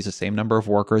factories, the same number of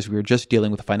workers. We were just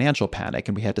dealing with a financial panic,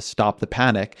 and we had to stop the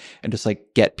panic and just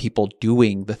get people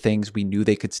doing the things we knew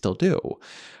they could still do.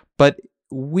 But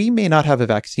we may not have a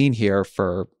vaccine here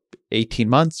for 18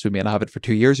 months. We may not have it for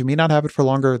 2 years. We may not have it for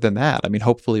longer than that. I mean,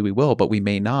 hopefully we will, but we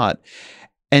may not.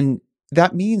 And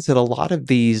that means that a lot of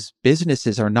these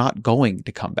businesses are not going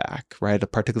to come back, right?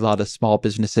 Particularly a lot of small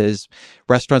businesses,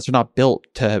 restaurants are not built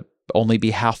to only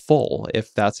be half full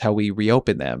if that's how we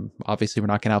reopen them. Obviously, we're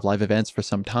not going to have live events for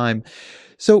some time.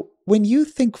 So when you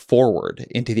think forward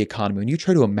into the economy, when you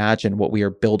try to imagine what we are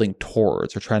building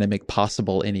towards or trying to make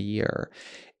possible in a year,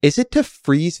 is it to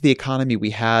freeze the economy we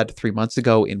had 3 months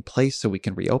ago in place so we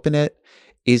can reopen it?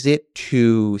 Is it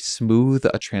to smooth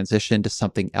a transition to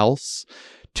something else?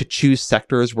 To choose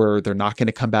sectors where they're not going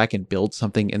to come back and build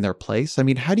something in their place? I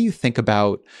mean, how do you think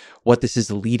about what this is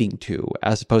leading to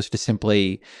as opposed to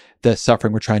simply the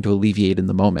suffering we're trying to alleviate in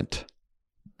the moment?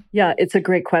 Yeah, it's a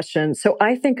great question. So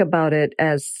I think about it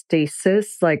as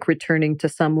stasis, like returning to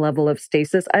some level of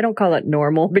stasis. I don't call it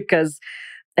normal because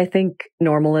I think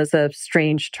normal is a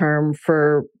strange term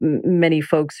for many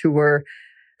folks who were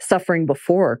suffering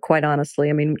before, quite honestly.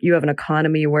 I mean, you have an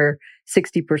economy where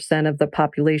 60% of the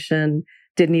population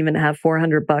didn't even have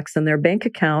 $400 in their bank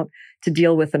account to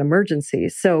deal with an emergency.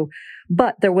 So,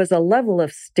 but there was a level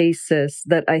of stasis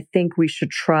that I think we should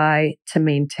try to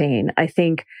maintain. I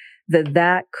think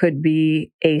that could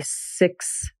be a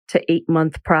 6 to 8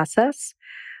 month process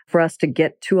for us to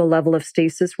get to a level of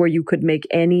stasis where you could make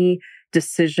any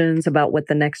decisions about what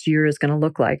the next year is going to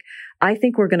look like. I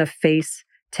think we're going to face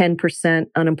 10%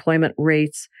 unemployment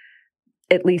rates,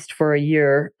 at least for a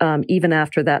year, even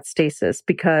after that stasis,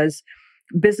 because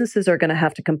businesses are going to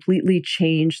have to completely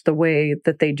change the way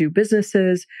that they do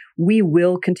businesses. We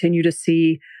will continue to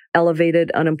see elevated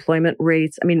unemployment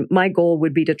rates. I mean, my goal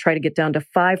would be to try to get down to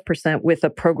 5% with a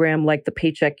program like the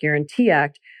Paycheck Guarantee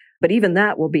Act, but even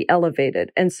that will be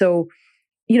elevated. And so,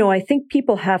 I think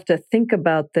people have to think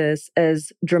about this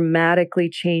as dramatically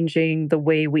changing the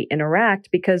way we interact,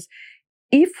 because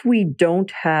if we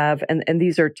don't have, and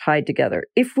these are tied together,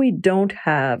 if we don't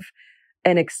have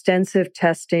an extensive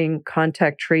testing,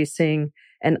 contact tracing,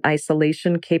 and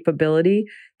isolation capability,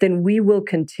 then we will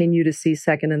continue to see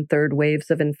second and third waves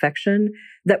of infection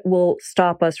that will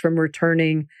stop us from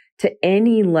returning to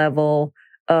any level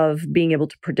of being able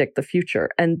to predict the future.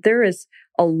 And there is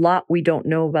a lot we don't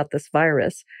know about this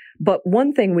virus. But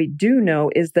one thing we do know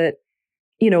is that,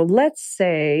 let's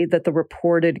say that the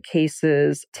reported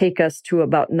cases take us to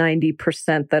about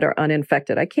 90% that are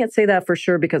uninfected. I can't say that for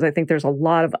sure because I think there's a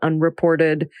lot of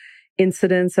unreported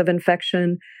incidents of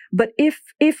infection. But if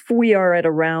we are at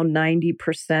around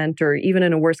 90%, or even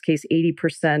in a worst case,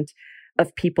 80%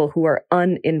 of people who are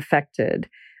uninfected,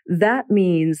 that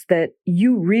means that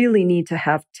you really need to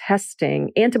have testing.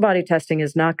 Antibody testing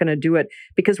is not going to do it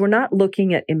because we're not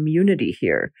looking at immunity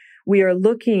here. We are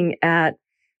looking at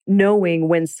knowing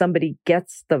when somebody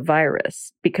gets the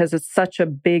virus because it's such a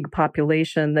big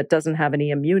population that doesn't have any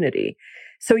immunity.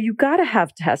 So you've got to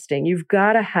have testing. You've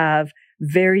got to have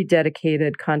very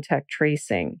dedicated contact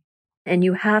tracing. And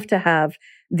you have to have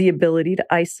the ability to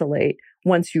isolate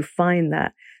once you find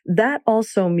that. That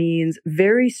also means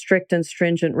very strict and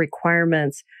stringent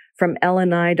requirements from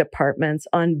L&I departments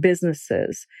on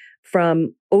businesses,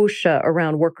 from OSHA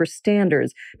around worker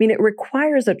standards. I mean, it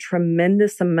requires a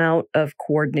tremendous amount of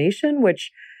coordination,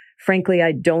 which frankly,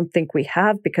 I don't think we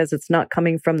have because it's not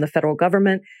coming from the federal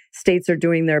government. States are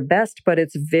doing their best, but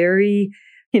it's very,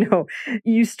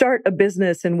 you start a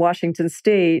business in Washington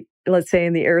State, let's say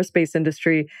in the aerospace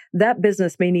industry, that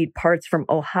business may need parts from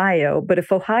Ohio. But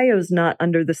if Ohio's not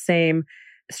under the same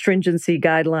stringency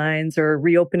guidelines or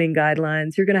reopening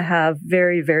guidelines, you're going to have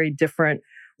very, very different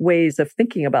ways of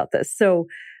thinking about this. So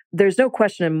there's no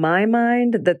question in my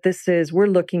mind that we're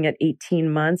looking at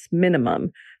 18 months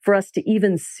minimum for us to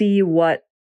even see what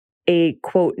a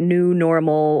quote new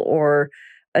normal or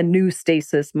a new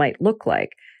stasis might look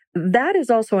like. That is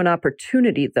also an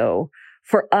opportunity, though,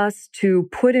 for us to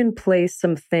put in place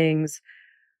some things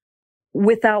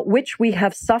without which we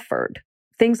have suffered,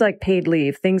 things like paid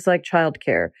leave, things like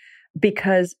childcare,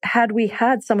 because had we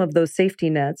had some of those safety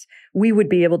nets, we would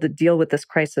be able to deal with this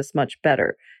crisis much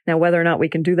better. Now, whether or not we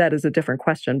can do that is a different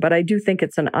question, but I do think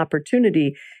it's an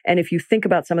opportunity. And if you think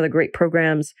about some of the great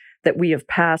programs that we have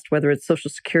passed, whether it's Social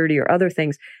Security or other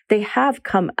things, they have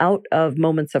come out of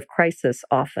moments of crisis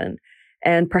often.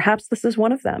 And perhaps this is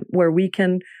one of them where we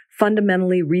can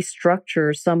fundamentally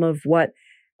restructure some of what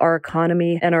our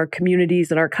economy and our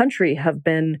communities and our country have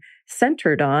been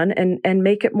centered on and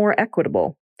make it more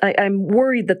equitable. I'm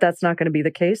worried that that's not going to be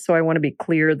the case. So I want to be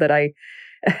clear that I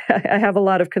have a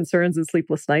lot of concerns and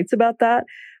sleepless nights about that,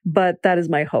 but that is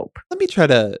my hope. Let me try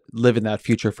to live in that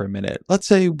future for a minute. Let's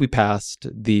say we passed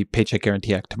the Paycheck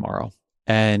Guarantee Act tomorrow,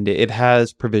 and it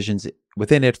has provisions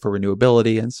within it for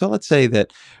renewability. And so let's say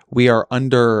that we are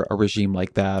under a regime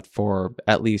like that for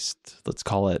at least, let's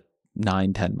call it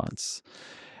 9-10 months.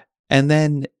 And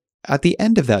then at the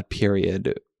end of that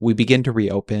period, we begin to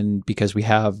reopen because we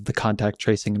have the contact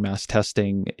tracing and mass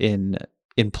testing in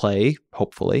play,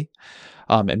 hopefully,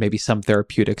 and maybe some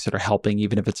therapeutics that are helping,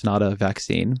 even if it's not a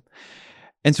vaccine.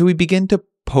 And so we begin to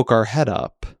poke our head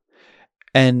up.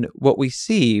 And what we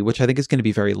see, which I think is going to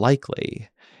be very likely,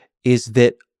 is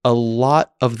that a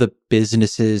lot of the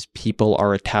businesses people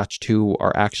are attached to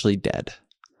are actually dead.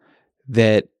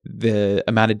 That the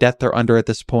amount of debt they're under at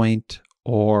this point,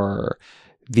 or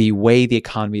the way the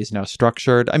economy is now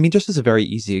structured. I mean, just as a very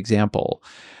easy example,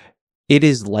 it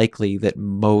is likely that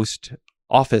most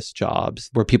office jobs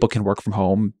where people can work from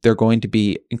home, they're going to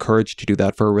be encouraged to do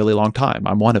that for a really long time.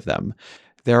 I'm one of them.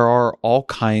 There are all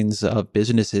kinds of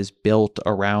businesses built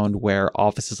around where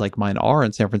offices like mine are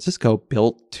in San Francisco,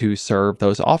 built to serve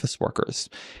those office workers.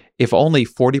 If only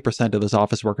 40% of those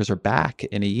office workers are back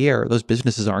in a year, those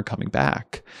businesses aren't coming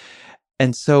back.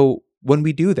 And so when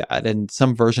we do that, and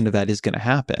some version of that is going to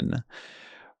happen,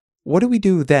 what do we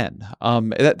do then?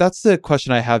 That's the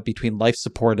question I have between life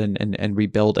support and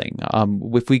rebuilding.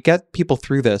 If we get people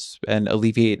through this and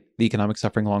alleviate the economic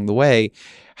suffering along the way,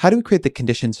 how do we create the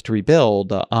conditions to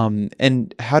rebuild?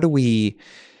 And how do we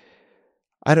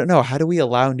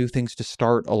allow new things to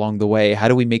start along the way? How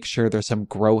do we make sure there's some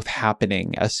growth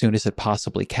happening as soon as it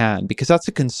possibly can? Because that's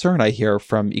a concern I hear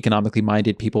from economically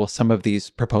minded people with some of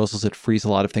these proposals that freeze a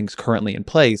lot of things currently in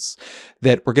place,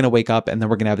 that we're going to wake up and then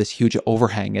we're going to have this huge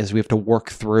overhang as we have to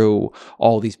work through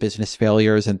all these business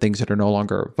failures and things that are no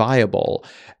longer viable,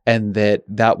 and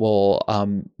that will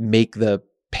make the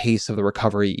pace of the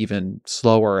recovery even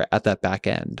slower at that back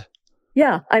end.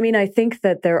 Yeah. I mean, I think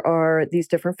that there are these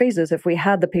different phases. If we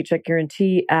had the Paycheck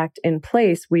Guarantee Act in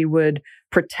place, we would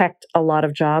protect a lot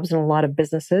of jobs and a lot of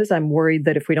businesses. I'm worried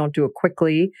that if we don't do it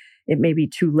quickly, it may be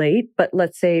too late. But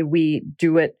let's say we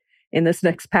do it in this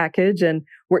next package and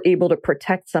we're able to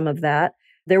protect some of that.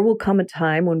 There will come a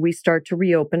time when we start to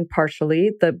reopen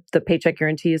partially. The Paycheck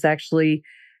Guarantee is actually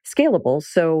scalable.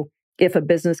 So if a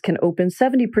business can open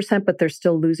 70%, but they're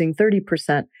still losing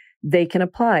 30%, they can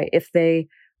apply. If they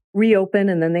reopen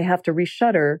and then they have to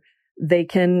reshutter, they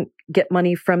can get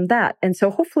money from that. And so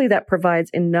hopefully that provides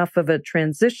enough of a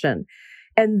transition.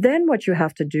 And then what you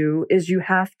have to do is you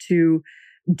have to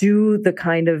do the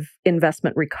kind of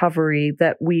investment recovery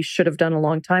that we should have done a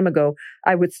long time ago.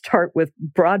 I would start with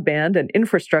broadband and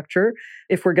infrastructure.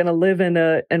 If we're going to live in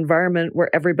an environment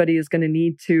where everybody is going to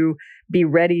need to be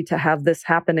ready to have this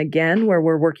happen again, where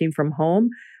we're working from home,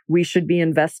 we should be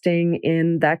investing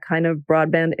in that kind of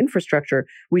broadband infrastructure.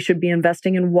 We should be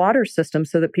investing in water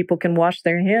systems so that people can wash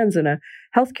their hands in a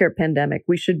healthcare pandemic.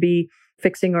 We should be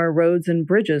fixing our roads and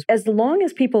bridges. As long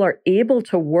as people are able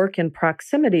to work in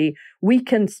proximity, we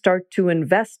can start to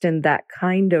invest in that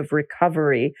kind of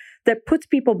recovery that puts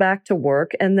people back to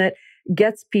work and that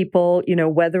gets people,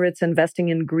 whether it's investing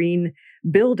in green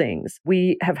buildings.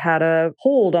 We have had a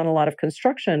hold on a lot of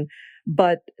construction,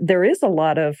 but there is a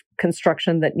lot of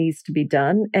construction that needs to be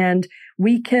done, and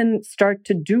we can start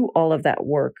to do all of that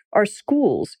work. Our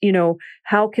schools,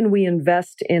 how can we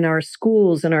invest in our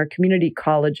schools and our community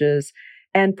colleges,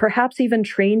 and perhaps even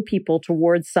train people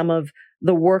towards some of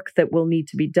the work that will need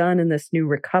to be done in this new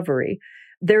recovery?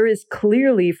 There is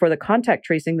clearly, for the contact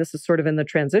tracing, this is sort of in the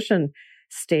transition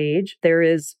stage, there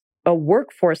is a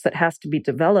workforce that has to be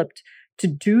developed to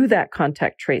do that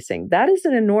contact tracing. That is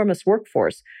an enormous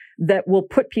workforce that will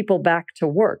put people back to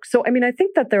work. So, I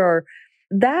think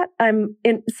that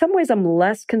in some ways, I'm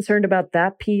less concerned about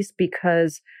that piece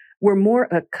because we're more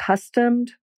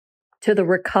accustomed to the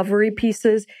recovery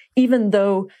pieces, even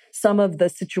though some of the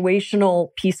situational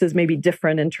pieces may be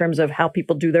different in terms of how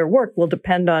people do their work will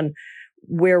depend on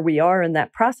where we are in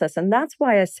that process. And that's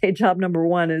why I say job number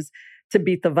one is to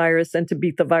beat the virus. And to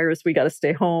beat the virus, we got to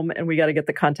stay home and we got to get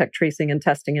the contact tracing and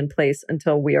testing in place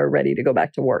until we are ready to go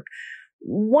back to work.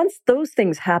 Once those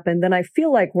things happen, then I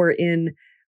feel like we're in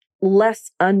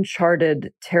less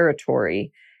uncharted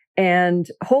territory. And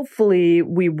hopefully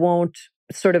we won't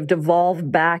sort of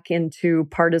devolve back into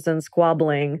partisan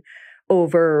squabbling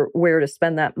over where to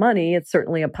spend that money. It's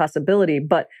certainly a possibility,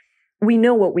 but we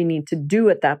know what we need to do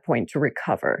at that point to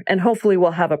recover. And hopefully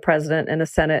we'll have a president and a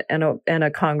Senate and a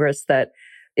Congress that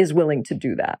is willing to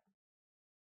do that.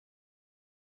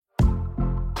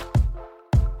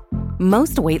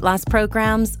 Most weight loss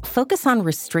programs focus on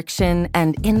restriction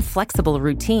and inflexible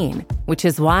routine, which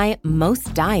is why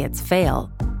most diets fail.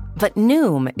 But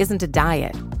Noom isn't a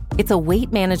diet. It's a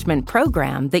weight management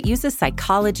program that uses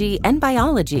psychology and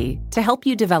biology to help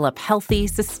you develop healthy,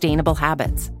 sustainable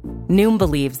habits. Noom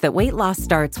believes that weight loss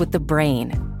starts with the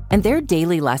brain, and their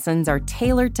daily lessons are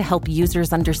tailored to help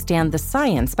users understand the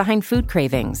science behind food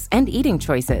cravings and eating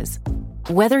choices.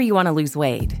 Whether you want to lose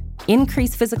weight,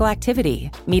 increase physical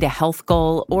activity, meet a health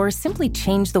goal, or simply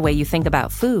change the way you think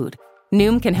about food,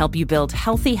 Noom can help you build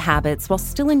healthy habits while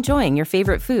still enjoying your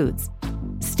favorite foods.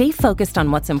 Stay focused on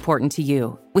what's important to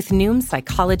you with Noom's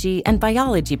psychology and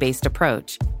biology-based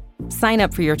approach. Sign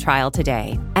up for your trial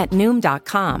today at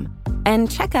Noom.com and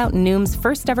check out Noom's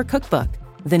first ever cookbook,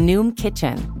 The Noom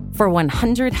Kitchen, for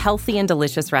 100 healthy and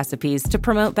delicious recipes to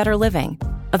promote better living.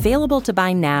 Available to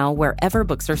buy now wherever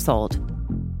books are sold.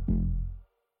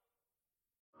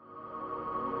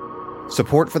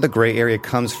 Support for The Gray Area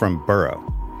comes from Burrow.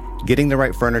 getting the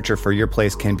right furniture for your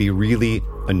place can be really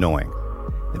annoying.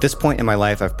 At this point in my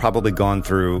life, I've probably gone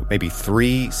through maybe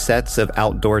 3 sets of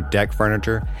outdoor deck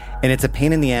furniture, and it's a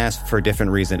pain in the ass for a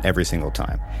different reason every single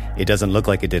time. It doesn't look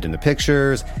like it did in the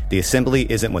pictures, the assembly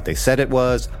isn't what they said it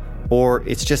was, or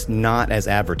it's just not as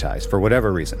advertised for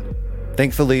whatever reason.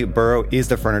 Thankfully, Burrow is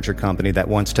the furniture company that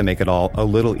wants to make it all a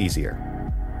little easier.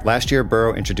 Last year,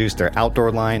 Burrow introduced their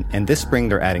outdoor line, and this spring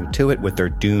they're adding to it with their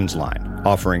Dunes line,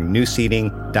 offering new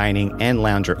seating, dining, and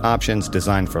lounger options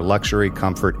designed for luxury,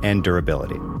 comfort, and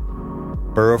durability.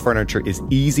 Burrow furniture is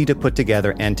easy to put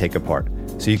together and take apart,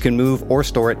 so you can move or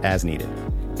store it as needed.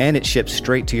 And it ships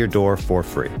straight to your door for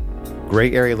free.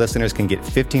 Gray Area listeners can get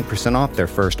 15% off their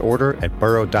first order at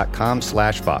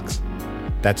burrow.com/Vox.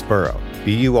 That's Burrow,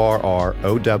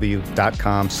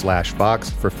 BURROW.com/Vox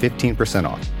for 15%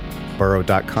 off.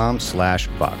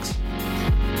 burrow.com/Vox.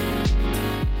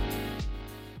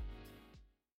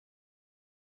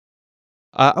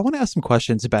 I want to ask some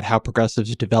questions about how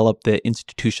progressives develop the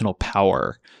institutional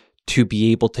power to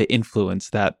be able to influence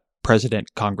that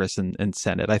president, Congress, and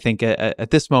Senate. I think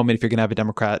at this moment, if you're going to have a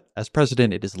Democrat as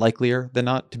president, it is likelier than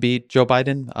not to be Joe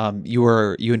Biden.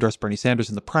 You endorsed Bernie Sanders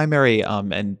in the primary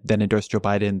and then endorsed Joe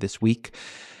Biden this week.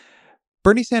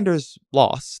 Bernie Sanders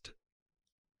lost.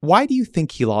 Why do you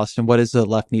think he lost, and what does the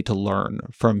left need to learn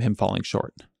from him falling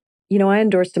short? You know, I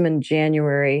endorsed him in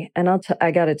January, and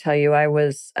I got to tell you, I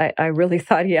really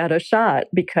thought he had a shot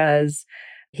because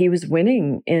he was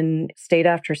winning in state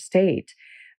after state.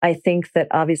 I think that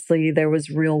obviously there was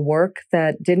real work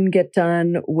that didn't get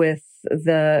done with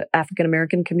the African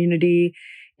American community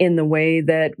in the way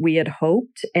that we had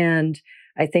hoped, and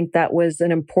I think that was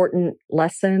an important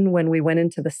lesson when we went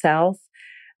into the South.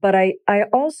 But I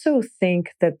also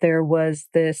think that there was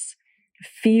this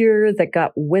fear that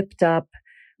got whipped up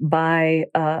by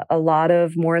a lot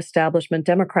of more establishment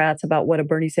Democrats about what a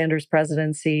Bernie Sanders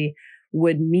presidency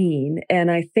would mean.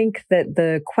 And I think that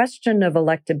the question of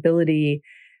electability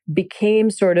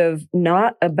became sort of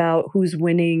not about who's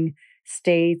winning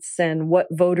states and what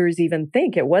voters even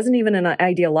think. It wasn't even an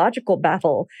ideological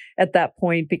battle at that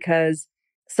point because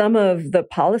some of the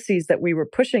policies that we were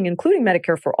pushing, including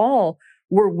Medicare for All,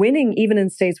 were winning even in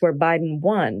states where Biden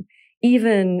won.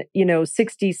 Even,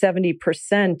 60,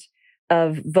 70%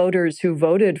 of voters who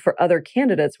voted for other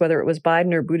candidates, whether it was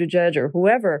Biden or Buttigieg or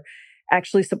whoever,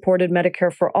 actually supported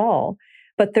Medicare for All.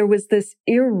 But there was this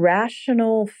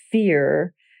irrational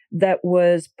fear that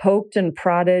was poked and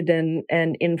prodded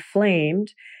and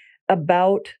inflamed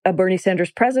about a Bernie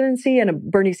Sanders presidency and a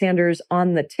Bernie Sanders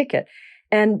on the ticket.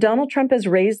 And Donald Trump has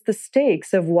raised the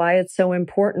stakes of why it's so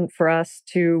important for us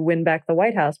to win back the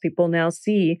White House. People now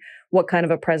see what kind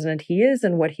of a president he is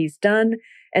and what he's done.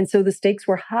 And so the stakes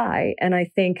were high. And I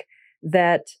think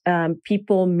that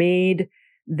people made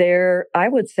their, I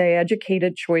would say,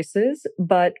 educated choices,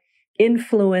 but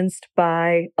influenced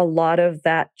by a lot of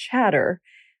that chatter.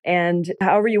 And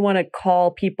however you want to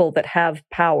call people that have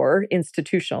power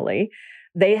institutionally,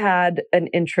 they had an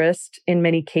interest in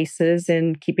many cases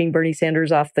in keeping Bernie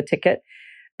Sanders off the ticket.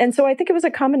 And so I think it was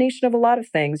a combination of a lot of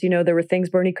things. There were things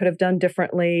Bernie could have done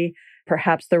differently.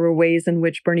 Perhaps there were ways in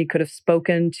which Bernie could have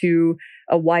spoken to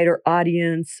a wider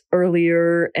audience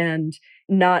earlier and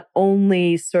not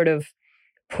only sort of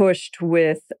pushed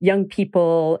with young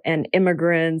people and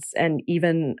immigrants and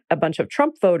even a bunch of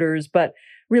Trump voters, but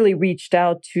really reached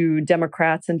out to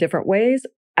Democrats in different ways.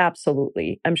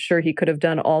 Absolutely. I'm sure he could have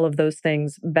done all of those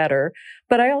things better.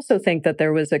 But I also think that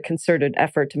there was a concerted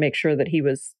effort to make sure that he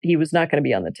was not going to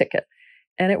be on the ticket.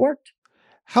 And it worked.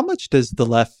 How much does the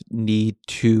left need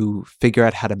to figure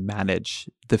out how to manage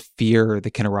the fear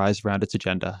that can arise around its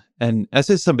agenda? And as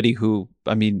is somebody who,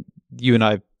 you and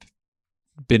I have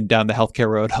been down the healthcare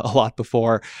road a lot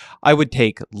before, I would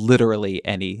take literally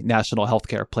any national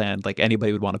healthcare plan like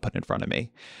anybody would want to put in front of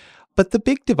me. But the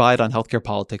big divide on healthcare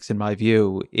politics, in my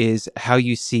view, is how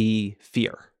you see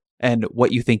fear and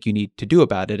what you think you need to do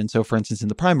about it. And so, for instance, in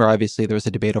the primary, obviously, there was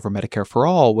a debate over Medicare for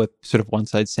All with sort of one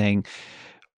side saying,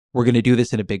 we're going to do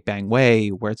this in a big bang way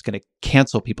where it's going to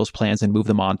cancel people's plans and move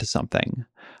them on to something.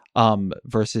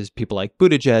 Versus people like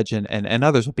Buttigieg and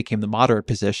others, what became the moderate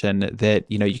position that,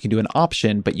 you can do an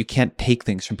option, but you can't take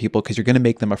things from people because you're going to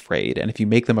make them afraid. And if you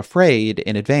make them afraid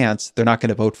in advance, they're not going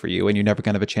to vote for you and you're never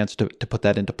going to have a chance to put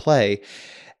that into play.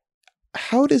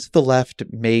 How does the left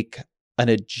make an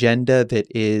agenda that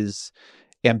is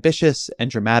ambitious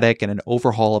and dramatic and an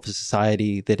overhaul of a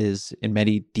society that is in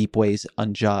many deep ways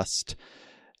unjust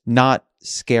not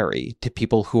scary to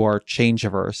people who are change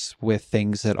averse with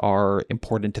things that are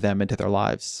important to them and to their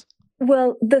lives?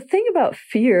 Well, the thing about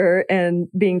fear and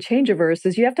being change averse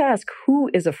is you have to ask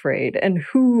who is afraid and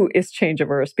who is change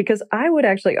averse, because I would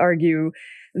actually argue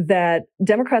that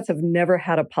Democrats have never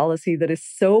had a policy that is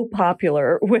so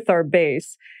popular with our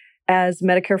base as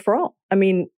Medicare for All. I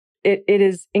mean, it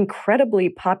is incredibly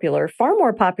popular, far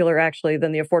more popular actually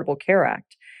than the Affordable Care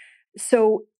Act.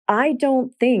 So I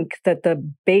don't think that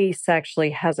the base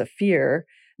actually has a fear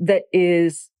that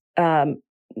is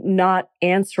not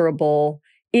answerable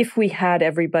if we had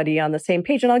everybody on the same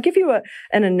page. And I'll give you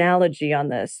an analogy on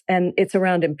this, and it's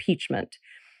around impeachment.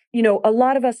 You know, a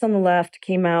lot of us on the left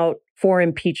came out for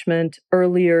impeachment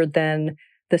earlier than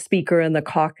the speaker and the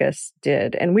caucus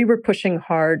did, and we were pushing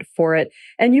hard for it.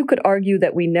 And you could argue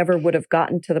that we never would have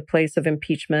gotten to the place of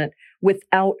impeachment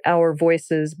without our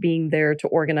voices being there to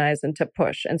organize and to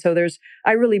push. And so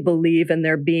I really believe in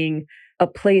there being a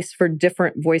place for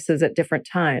different voices at different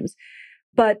times.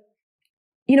 But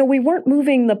you know, we weren't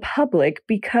moving the public,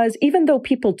 because even though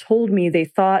people told me they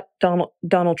thought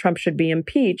Donald Trump should be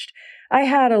impeached, I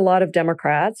had a lot of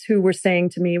Democrats who were saying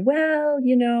to me, well,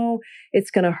 you know,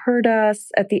 it's going to hurt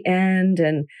us at the end,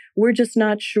 and we're just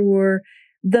not sure.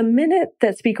 The minute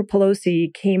that Speaker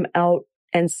Pelosi came out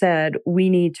and said, we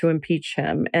need to impeach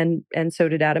him, and so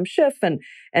did Adam Schiff and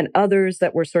others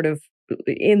that were sort of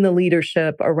in the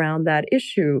leadership around that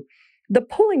issue, the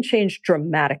polling changed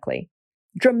dramatically.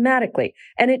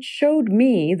 And it showed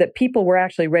me that people were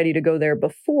actually ready to go there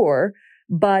before,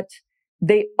 but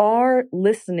they are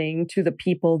listening to the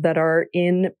people that are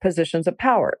in positions of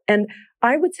power. And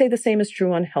I would say the same is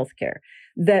true on healthcare,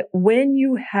 that when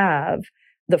you have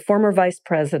the former vice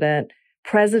president,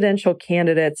 presidential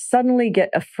candidates suddenly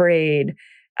get afraid,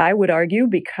 I would argue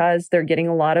because they're getting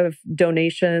a lot of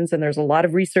donations and there's a lot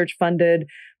of research funded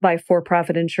by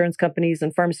for-profit insurance companies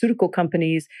and pharmaceutical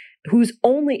companies whose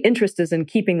only interest is in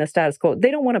keeping the status quo.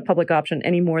 They don't want a public option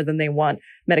any more than they want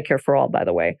Medicare for All, by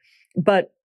the way. But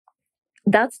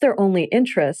that's their only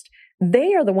interest.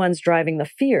 They are the ones driving the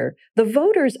fear. The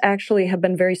voters actually have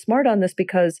been very smart on this,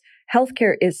 because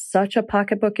healthcare is such a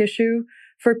pocketbook issue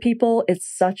for people. It's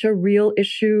such a real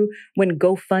issue when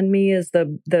GoFundMe is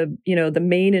the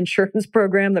main insurance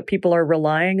program that people are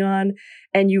relying on.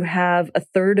 And you have a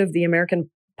third of the American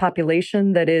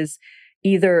population that is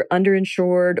either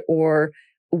underinsured or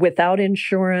without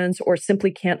insurance or simply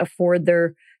can't afford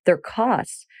their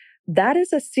costs. That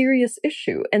is a serious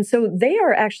issue. And so they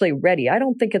are actually ready. I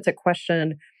don't think it's a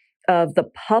question of the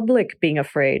public being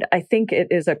afraid. I think it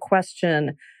is a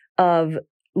question of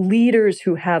leaders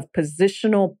who have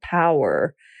positional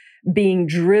power being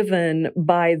driven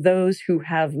by those who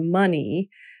have money,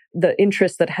 the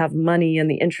interests that have money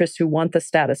and the interests who want the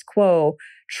status quo,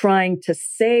 trying to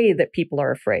say that people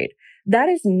are afraid. That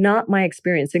is not my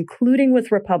experience, including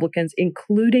with Republicans,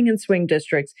 including in swing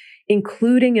districts,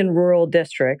 including in rural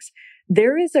districts.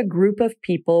 There is a group of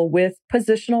people with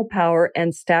positional power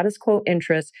and status quo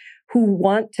interests who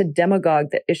want to demagogue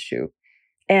the issue.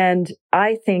 And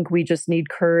I think we just need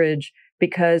courage,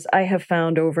 because I have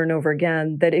found over and over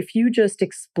again that if you just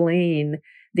explain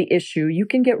the issue, you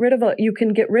can get rid of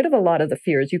a lot of the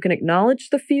fears. You can acknowledge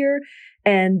the fear,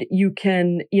 and you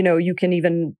can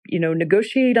even,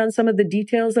 negotiate on some of the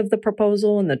details of the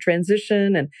proposal and the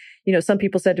transition. And, some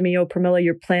people said to me, oh, Pramila,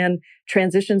 your plan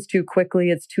transitions too quickly.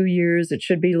 It's 2 years. It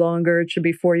should be longer. It should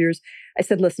be 4 years. I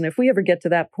said, listen, if we ever get to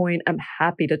that point, I'm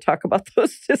happy to talk about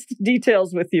those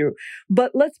details with you.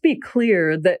 But let's be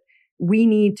clear that we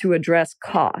need to address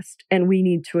cost, and we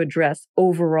need to address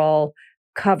overall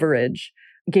coverage,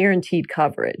 guaranteed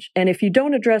coverage. And if you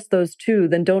don't address those two,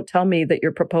 then don't tell me that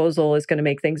your proposal is going to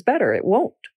make things better. It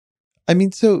won't. I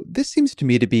mean, so this seems to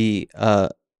me to be a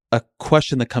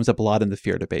question that comes up a lot in the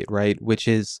fear debate, right? Which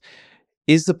is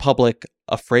the public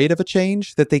afraid of a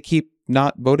change that they keep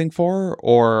not voting for,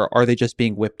 or are they just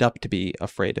being whipped up to be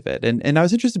afraid of it? And I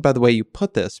was interested by the way you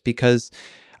put this, because,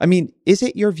 I mean, is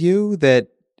it your view that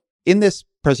in this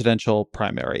presidential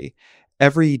primary,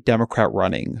 every Democrat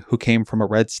running who came from a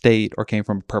red state or came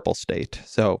from a purple state,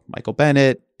 so Michael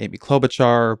Bennet, Amy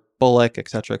Klobuchar, Bullock, et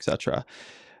cetera,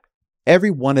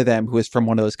 every one of them who is from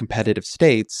one of those competitive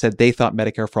states said they thought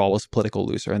Medicare for All was a political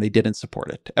loser and they didn't support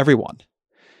it. Everyone.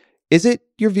 Is it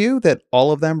your view that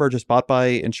all of them are just bought by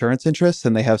insurance interests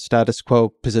and they have status quo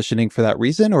positioning for that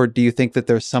reason? Or do you think that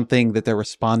there's something that they're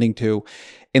responding to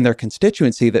in their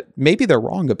constituency that maybe they're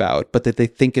wrong about, but that they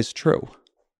think is true?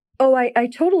 Oh, I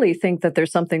totally think that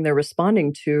there's something they're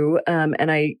responding to.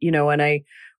 And I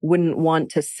wouldn't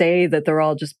want to say that they're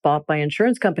all just bought by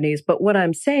insurance companies. But what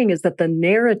I'm saying is that the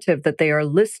narrative that they are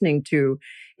listening to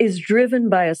is driven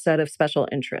by a set of special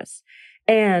interests.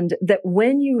 And that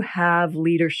when you have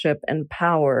leadership and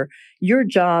power, your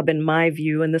job, in my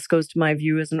view, and this goes to my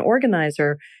view as an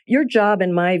organizer, your job,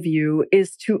 in my view,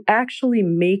 is to actually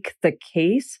make the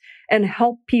case and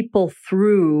help people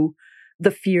through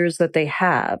the fears that they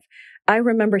have. I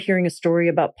remember hearing a story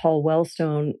about Paul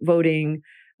Wellstone voting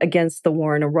against the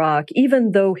war in Iraq,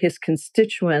 even though his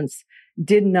constituents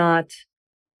did not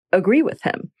agree with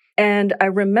him. And I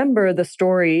remember the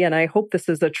story, and I hope this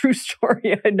is a true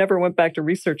story. I never went back to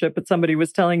research it, but somebody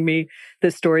was telling me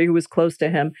this story who was close to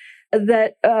him,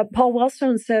 that Paul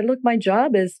Wellstone said, look, my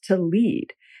job is to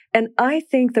lead. And I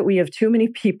think that we have too many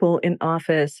people in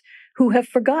office who have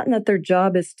forgotten that their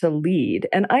job is to lead.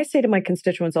 And I say to my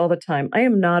constituents all the time, I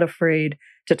am not afraid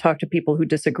to talk to people who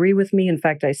disagree with me. In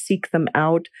fact, I seek them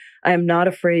out. I am not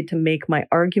afraid to make my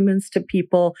arguments to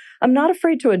people. I'm not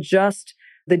afraid to adjust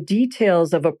the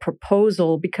details of a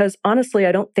proposal, because honestly,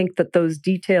 I don't think that those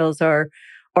details are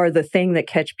the thing that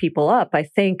catch people up. I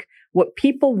think what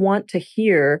people want to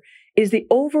hear is the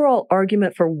overall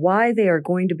argument for why they are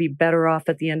going to be better off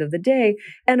at the end of the day,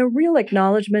 and a real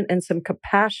acknowledgement and some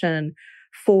compassion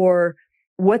for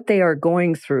what they are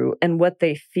going through and what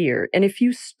they fear. And if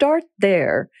you start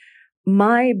there,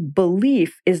 my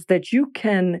belief is that you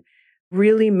can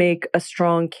really make a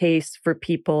strong case for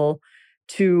people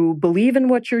to believe in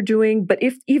what you're doing, but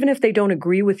even if they don't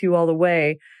agree with you all the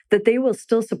way, that they will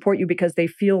still support you because they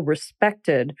feel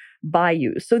respected by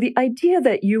you. So the idea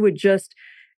that you would just,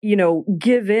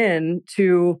 give in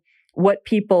to what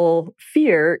people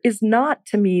fear is not,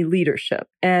 to me, leadership.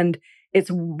 And it's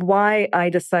why I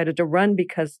decided to run,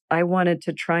 because I wanted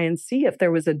to try and see if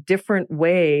there was a different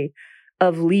way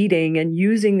of leading and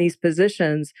using these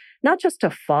positions, not just to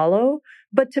follow,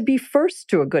 but to be first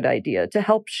to a good idea, to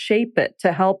help shape it,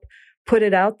 to help put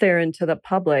it out there into the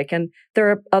public. And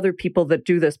there are other people that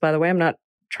do this, by the way. I'm not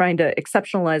trying to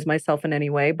exceptionalize myself in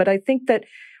any way, but I think that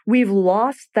we've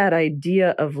lost that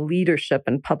idea of leadership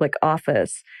in public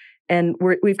office. And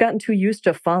we've gotten too used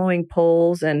to following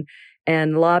polls and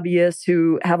lobbyists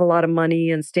who have a lot of money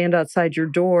and stand outside your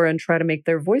door and try to make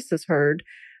their voices heard.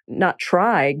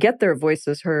 Get their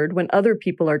voices heard when other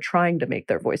people are trying to make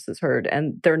their voices heard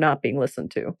and they're not being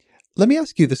listened to. Let me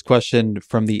ask you this question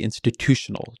from the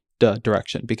institutional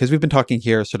direction, because we've been talking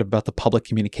here sort of about the public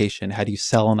communication. How do you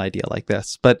sell an idea like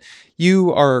this? But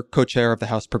you are co-chair of the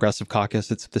House Progressive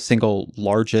Caucus. It's the single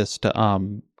largest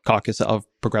caucus of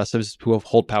progressives who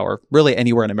hold power really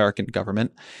anywhere in American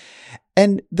government.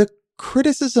 And the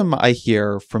criticism I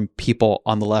hear from people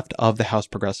on the left of the House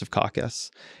Progressive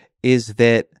Caucus is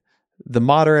that the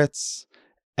moderates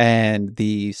and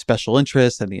the special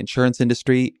interests and the insurance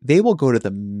industry, they will go to the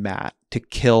mat to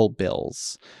kill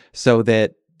bills so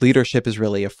that leadership is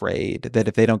really afraid that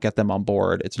if they don't get them on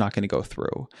board, it's not going to go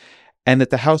through. And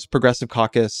that the House Progressive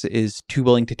Caucus is too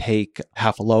willing to take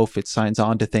half a loaf. It signs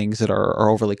on to things that are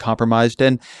overly compromised.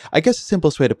 And I guess the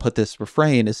simplest way to put this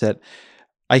refrain is that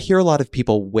I hear a lot of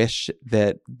people wish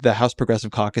that the House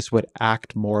Progressive Caucus would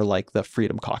act more like the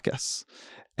Freedom Caucus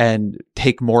and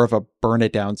take more of a burn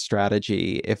it down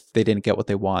strategy if they didn't get what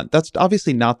they want. That's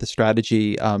obviously not the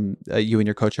strategy you and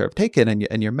your co-chair have taken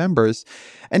and your members.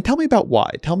 And tell me about why.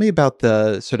 Tell me about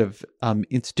the sort of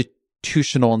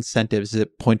institutional incentives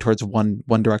that point towards one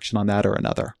direction on that or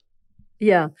another.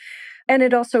 Yeah. And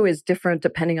it also is different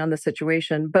depending on the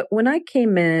situation. But when I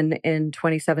came in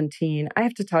 2017, I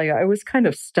have to tell you, I was kind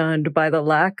of stunned by the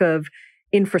lack of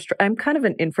infrastructure. I'm kind of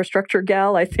an infrastructure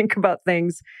gal. I think about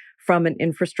things from an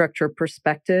infrastructure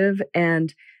perspective.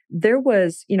 And there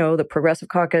was, the Progressive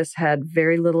Caucus had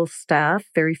very little staff,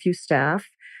 very few staff.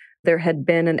 There had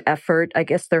been an effort, I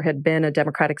guess there had been a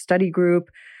Democratic study group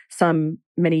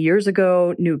many years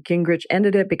ago. Newt Gingrich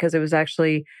ended it because it was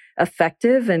actually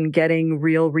effective in getting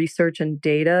real research and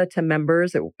data to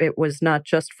members. It was not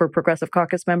just for Progressive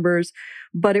Caucus members,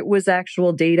 but it was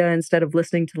actual data instead of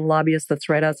listening to the lobbyist that's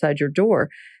right outside your door.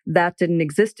 That didn't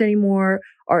exist anymore.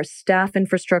 Our staff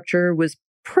infrastructure was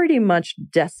pretty much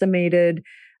decimated.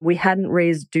 We hadn't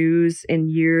raised dues in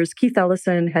years. Keith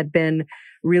Ellison had been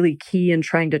really key in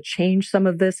trying to change some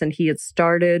of this, and he had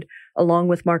started along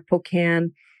with Mark Pocan.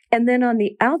 And then on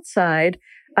the outside,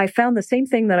 I found the same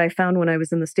thing that I found when I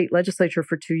was in the state legislature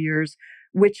for 2 years,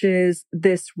 which is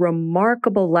this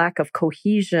remarkable lack of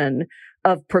cohesion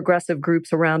of progressive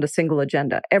groups around a single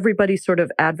agenda. Everybody sort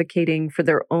of advocating for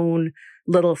their own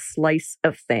little slice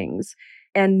of things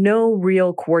and no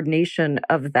real coordination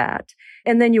of that.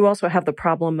 And then you also have the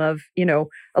problem of,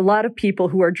 a lot of people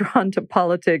who are drawn to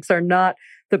politics are not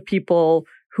the people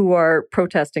who are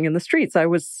protesting in the streets. I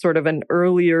was sort of an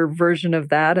earlier version of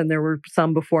that, and there were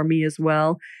some before me as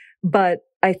well. But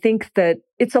I think that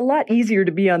it's a lot easier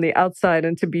to be on the outside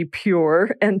and to be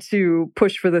pure and to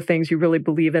push for the things you really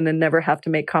believe in and never have to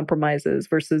make compromises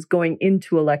versus going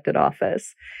into elected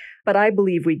office. But I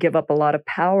believe we give up a lot of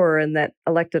power, and that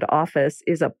elected office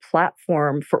is a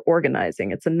platform for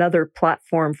organizing. It's another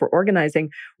platform for organizing,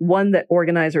 one that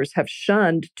organizers have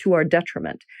shunned to our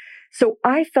detriment. So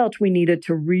I felt we needed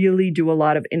to really do a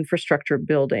lot of infrastructure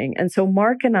building. And so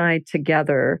Mark and I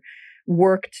together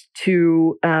worked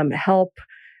to help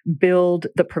build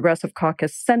the Progressive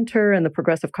Caucus Center and the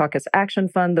Progressive Caucus Action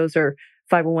Fund. Those are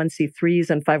 501c3s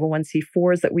and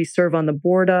 501c4s that we serve on the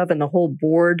board of, and the whole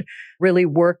board really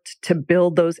worked to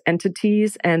build those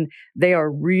entities, and they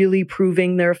are really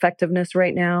proving their effectiveness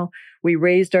right now. We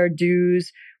raised our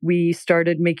dues. We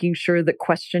started making sure that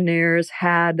questionnaires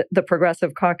had the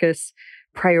Progressive Caucus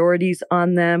priorities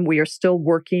on them. We are still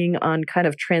working on kind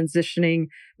of transitioning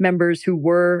members who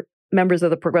were members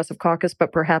of the Progressive Caucus,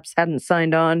 but perhaps hadn't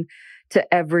signed on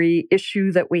to every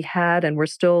issue that we had, and we're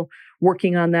still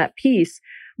working on that piece.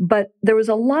 But there was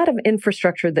a lot of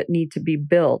infrastructure that need to be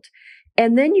built.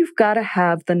 And then you've got to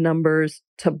have the numbers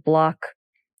to block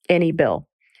any bill.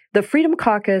 The Freedom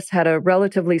Caucus had a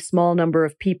relatively small number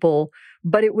of people,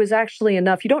 but it was actually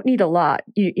enough. You don't need a lot.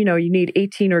 You need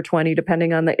 18 or 20,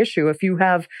 depending on the issue. If you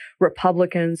have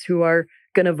Republicans who are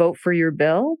going to vote for your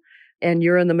bill and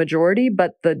you're in the majority,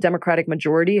 but the Democratic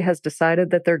majority has decided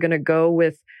that they're going to go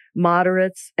with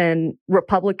moderates and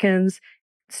Republicans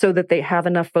so that they have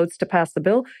enough votes to pass the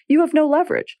bill, you have no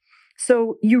leverage.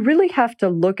 So you really have to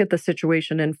look at the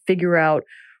situation and figure out,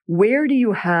 where do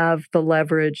you have the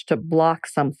leverage to block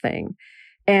something?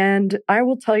 And I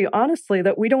will tell you honestly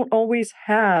that we don't always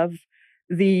have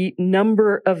the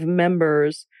number of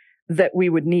members that we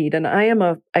would need. And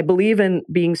I believe in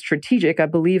being strategic. I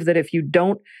believe that if you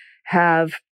don't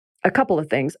have a couple of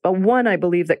things. One, I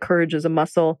believe that courage is a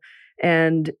muscle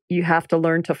and you have to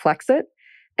learn to flex it.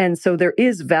 And so there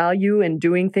is value in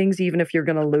doing things, even if you're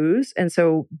going to lose. And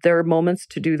so there are moments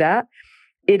to do that.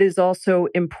 It is also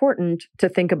important to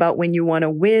think about when you want to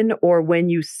win or when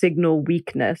you signal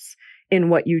weakness in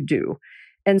what you do.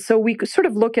 And so we sort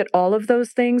of look at all of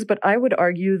those things, but I would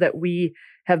argue that we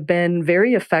have been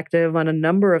very effective on a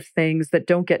number of things that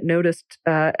don't get noticed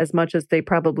as much as they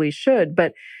probably should.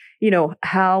 But,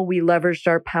 how we leveraged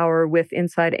our power with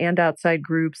inside and outside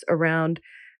groups around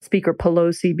Speaker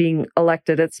Pelosi being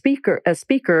elected as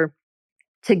speaker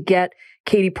to get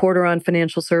Katie Porter on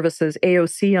financial services,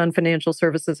 AOC on financial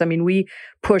services. I mean, we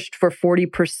pushed for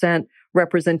 40%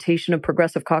 representation of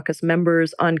Progressive Caucus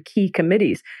members on key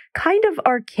committees. Kind of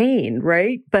arcane,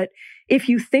 right? But if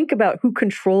you think about who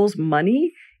controls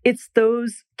money, it's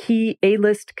those key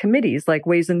A-list committees like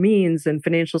Ways and Means and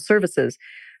Financial Services.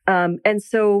 And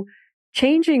so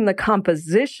changing the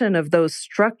composition of those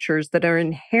structures that are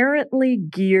inherently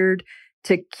geared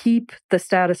to keep the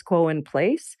status quo in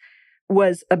place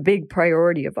was a big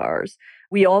priority of ours.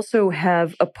 We also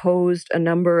have opposed a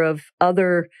number of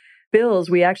other bills.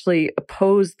 We actually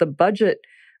opposed the budget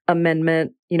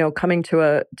amendment, coming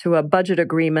to a budget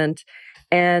agreement,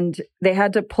 and they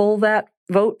had to pull that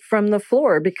vote from the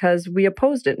floor because we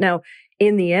opposed it. Now,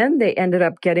 in the end, they ended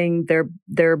up getting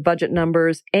their budget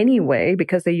numbers anyway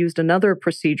because they used another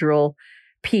procedural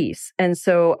piece. And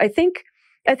so I think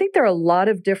there are a lot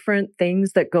of different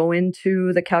things that go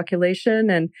into the calculation,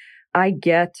 and I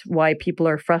get why people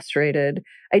are frustrated.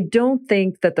 I don't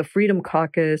think that the Freedom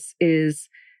Caucus is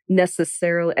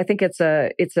necessarily, I think it's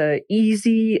a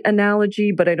easy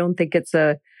analogy, but I don't think it's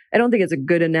a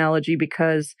good analogy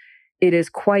because it is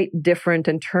quite different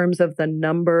in terms of the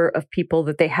number of people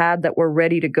that they had that were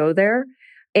ready to go there,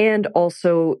 and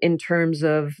also in terms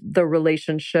of the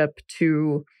relationship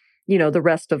to, the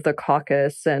rest of the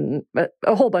caucus and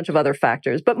a whole bunch of other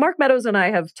factors. But Mark Meadows and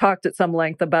I have talked at some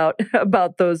length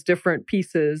about those different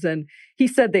pieces. And he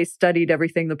said they studied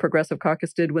everything the Progressive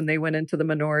Caucus did when they went into the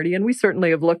minority. And we certainly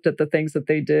have looked at the things that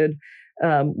they did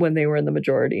when they were in the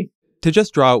majority. To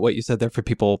just draw out what you said there for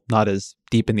people not as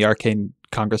deep in the arcane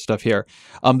Congress stuff here,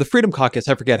 the Freedom Caucus,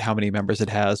 I forget how many members it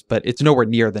has, but it's nowhere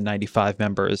near the 95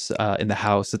 members in the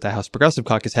House that the House Progressive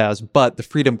Caucus has. But the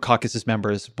Freedom Caucus's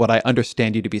members, what I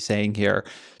understand you to be saying here,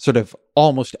 sort of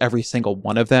almost every single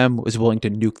one of them was willing to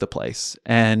nuke the place.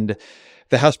 And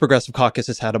the House Progressive Caucus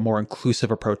has had a more inclusive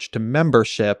approach to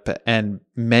membership, and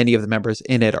many of the members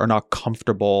in it are not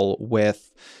comfortable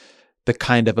with the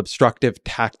kind of obstructive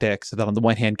tactics that on the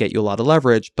one hand get you a lot of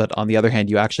leverage, but on the other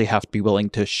hand, you actually have to be willing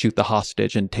to shoot the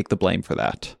hostage and take the blame for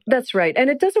that. That's right. And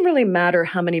it doesn't really matter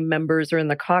how many members are in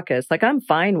the caucus. Like, I'm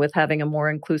fine with having a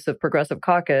more inclusive Progressive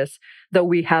Caucus, though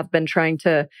we have been trying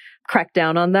to crack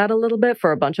down on that a little bit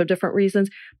for a bunch of different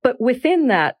reasons. But within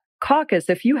that, caucus,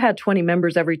 if you had 20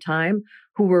 members every time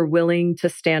who were willing to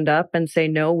stand up and say,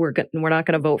 no, we're not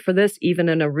going to vote for this, even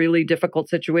in a really difficult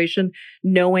situation,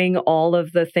 knowing all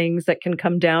of the things that can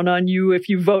come down on you if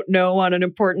you vote no on an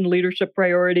important leadership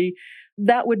priority,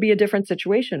 that would be a different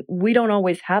situation. We don't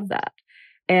always have that.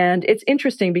 And it's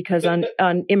interesting because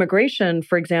on immigration,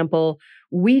 for example,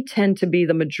 we tend to be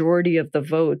the majority of the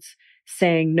votes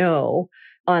saying no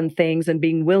on things and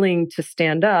being willing to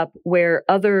stand up where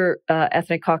other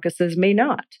ethnic caucuses may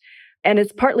not. And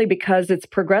it's partly because it's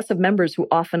progressive members who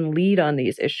often lead on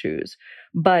these issues.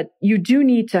 But you do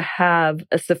need to have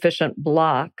a sufficient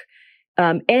block.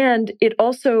 And it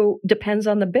also depends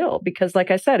on the bill, because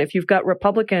like I said, if you've got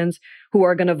Republicans who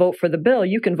are going to vote for the bill,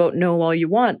 you can vote no all you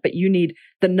want, but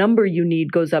the number you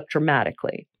need goes up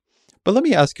dramatically. But let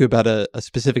me ask you about a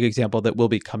specific example that will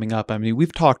be coming up. I mean,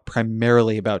 we've talked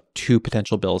primarily about two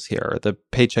potential bills here, the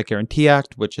Paycheck Guarantee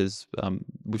Act, which is,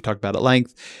 we've talked about at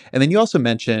length. And then you also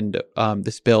mentioned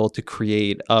this bill to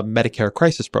create a Medicare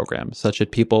crisis program, such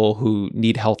that people who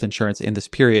need health insurance in this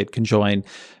period can join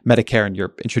Medicare, and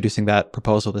you're introducing that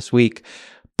proposal this week.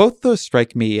 Both those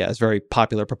strike me as very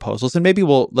popular proposals, and maybe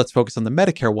let's focus on the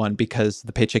Medicare one because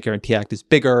the Paycheck Guarantee Act is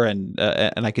bigger, and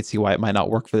I could see why it might not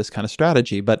work for this kind of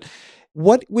strategy. But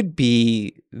what would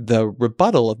be the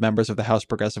rebuttal of members of the House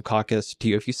Progressive Caucus to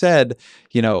you if you said,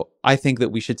 I think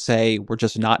that we should say we're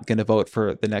just not going to vote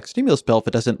for the next stimulus bill if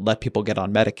it doesn't let people get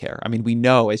on Medicare? I mean, we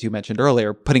know, as you mentioned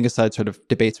earlier, putting aside sort of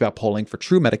debates about polling for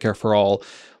true Medicare for all,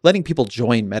 letting people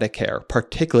join Medicare,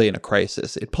 particularly in a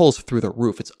crisis, it pulls through the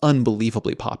roof. It's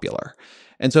unbelievably popular.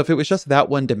 And so if it was just that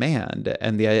one demand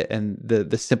and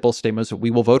the simple statement was that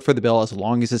we will vote for the bill as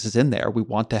long as this is in there, we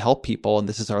want to help people and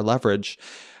this is our leverage,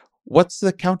 what's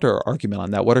the counter argument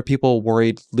on that? What are people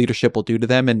worried leadership will do to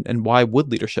them, and why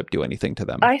would leadership do anything to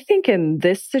them? I think in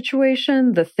this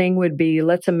situation, the thing would be,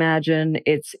 let's imagine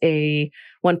it's a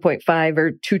 $1.5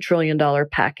 or $2 trillion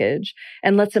package.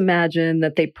 And let's imagine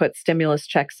that they put stimulus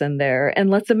checks in there.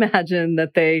 And let's imagine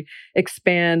that they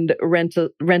expand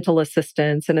rental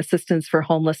assistance and assistance for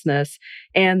homelessness.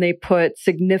 And they put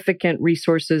significant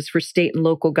resources for state and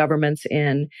local governments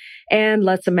in. And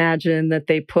let's imagine that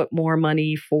they put more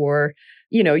money for,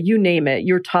 you name it,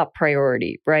 your top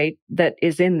priority, right? That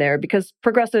is in there, because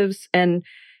progressives and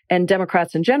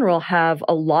Democrats in general have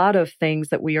a lot of things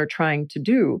that we are trying to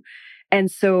do. And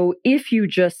so if you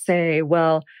just say,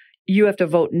 well, you have to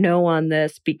vote no on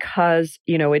this because,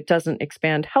 it doesn't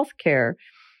expand healthcare,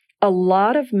 a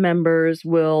lot of members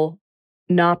will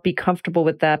not be comfortable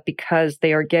with that because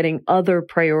they are getting other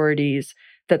priorities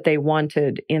that they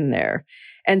wanted in there.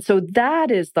 And so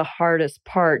that is the hardest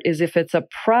part, is if it's a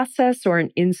process or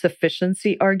an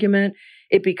insufficiency argument,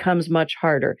 it becomes much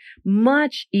harder.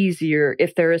 Much easier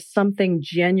if there is something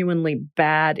genuinely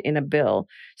bad in a bill.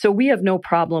 So we have no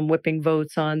problem whipping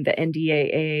votes on the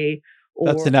NDAA.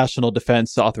 That's the National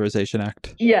Defense Authorization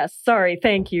Act. Yes. Sorry.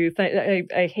 Thank you.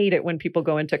 I hate it when people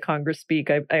go into Congress speak.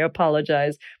 I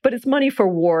apologize. But it's money for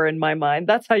war in my mind.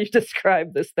 That's how you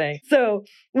describe this thing. So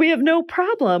we have no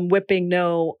problem whipping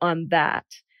no on that.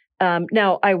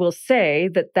 Now, I will say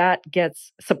that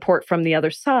gets support from the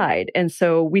other side. And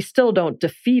so we still don't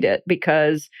defeat it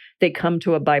because they come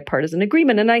to a bipartisan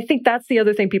agreement. And I think that's the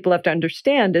other thing people have to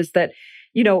understand is that,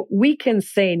 we can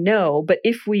say no, but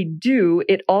if we do,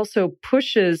 it also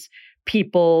pushes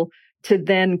people to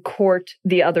then court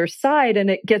the other side, and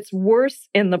it gets worse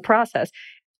in the process.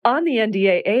 On the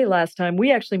NDAA last time,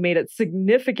 we actually made it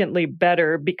significantly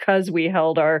better because we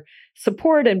held our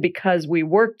support and because we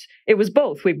worked. It was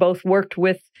both. We both worked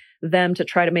with them to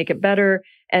try to make it better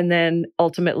and then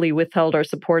ultimately withheld our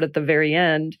support at the very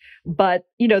end. But,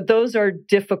 those are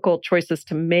difficult choices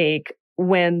to make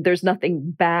when there's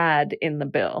nothing bad in the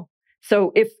bill.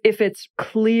 So if it's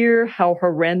clear how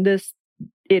horrendous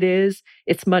it is,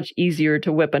 it's much easier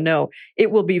to whip a no.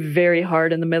 It will be very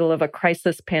hard in the middle of a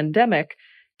crisis pandemic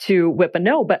to whip a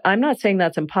no. But I'm not saying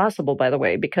that's impossible, by the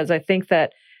way, because I think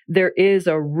that there is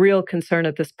a real concern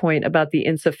at this point about the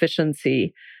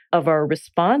insufficiency of our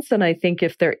response. And I think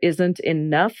if there isn't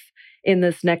enough in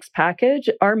this next package,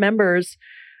 our members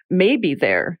may be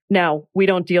there. Now, we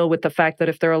don't deal with the fact that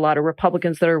if there are a lot of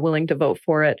Republicans that are willing to vote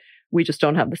for it, we just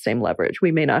don't have the same leverage.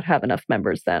 We may not have enough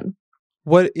members then.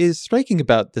 What is striking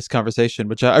about this conversation,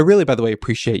 which I really, by the way,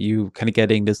 appreciate you kind of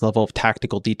getting this level of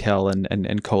tactical detail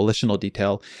and coalitional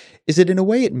detail, is that in a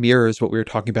way it mirrors what we were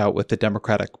talking about with the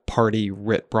Democratic Party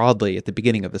writ broadly at the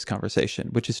beginning of this conversation,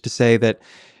 which is to say that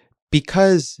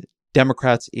because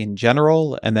Democrats in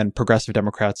general, and then progressive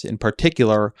Democrats in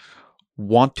particular,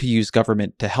 want to use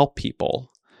government to help people,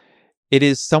 it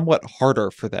is somewhat harder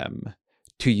for them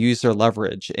to use their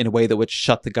leverage in a way that would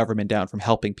shut the government down from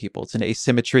helping people. It's an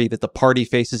asymmetry that the party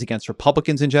faces against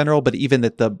Republicans in general, but even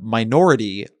that the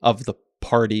minority of the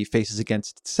party faces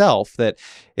against itself, that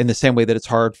in the same way that it's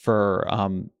hard for,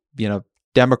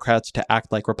 Democrats to act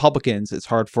like Republicans, it's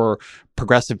hard for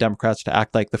progressive Democrats to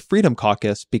act like the Freedom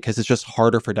Caucus, because it's just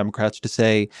harder for Democrats to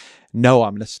say, no,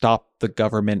 I'm going to stop the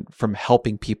government from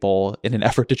helping people in an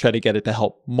effort to try to get it to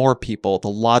help more people. The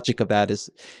logic of that is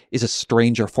a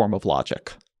stranger form of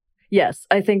logic. Yes,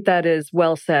 I think that is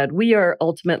well said. We are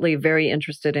ultimately very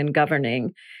interested in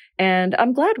governing. And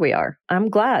I'm glad we are. I'm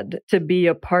glad to be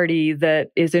a party that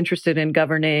is interested in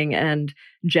governing and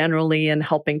generally in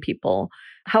helping people.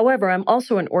 However, I'm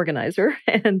also an organizer,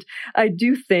 and I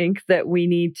do think that we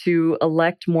need to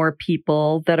elect more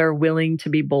people that are willing to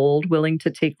be bold, willing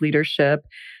to take leadership,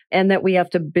 and that we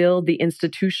have to build the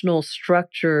institutional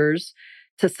structures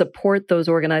to support those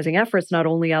organizing efforts, not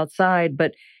only outside,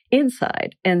 but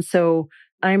inside. And so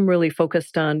I'm really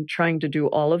focused on trying to do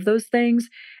all of those things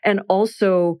and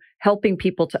also helping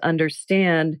people to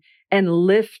understand and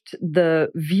lift the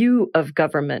view of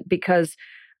government, because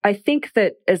I think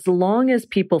that as long as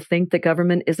people think the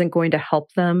government isn't going to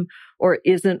help them or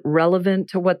isn't relevant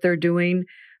to what they're doing,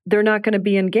 they're not going to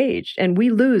be engaged. And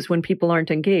we lose when people aren't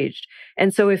engaged.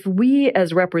 And so if we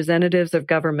as representatives of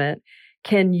government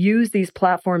can use these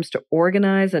platforms to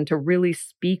organize and to really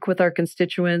speak with our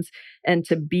constituents and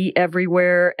to be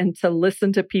everywhere and to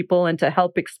listen to people and to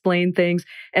help explain things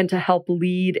and to help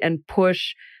lead and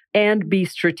push and be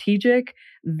strategic,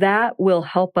 that will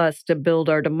help us to build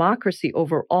our democracy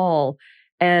overall.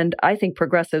 And I think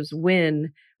progressives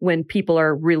win when people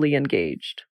are really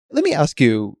engaged. Let me ask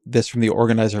you this from the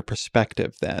organizer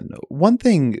perspective then. One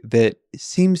thing that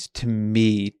seems to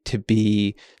me to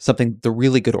be something the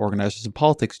really good organizers in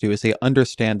politics do is they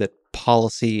understand that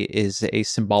policy is a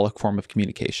symbolic form of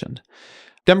communication.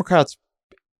 Democrats,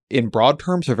 in broad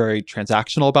terms, are very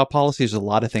transactional about policies. There's a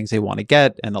lot of things they want to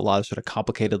get and a lot of sort of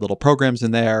complicated little programs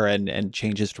in there and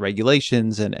changes to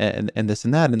regulations and this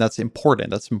and that. And that's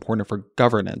important. That's important for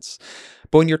governance.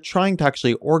 But when you're trying to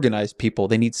actually organize people,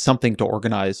 they need something to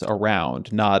organize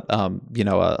around, not,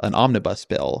 an omnibus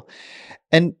bill.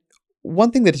 And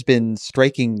one thing that has been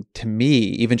striking to me,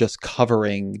 even just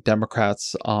covering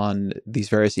Democrats on these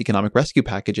various economic rescue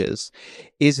packages,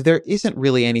 is there isn't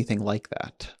really anything like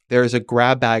that. There is a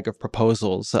grab bag of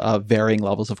proposals of varying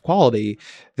levels of quality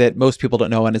that most people don't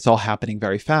know, and it's all happening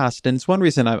very fast. And it's one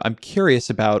reason I'm curious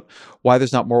about why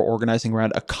there's not more organizing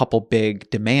around a couple big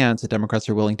demands that Democrats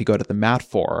are willing to go to the mat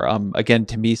for. Again,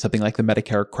 to me, something like the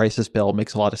Medicare crisis bill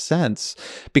makes a lot of sense,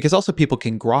 because also people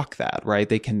can grok that, right?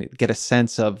 They can get a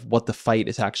sense of what the fight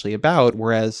is actually about,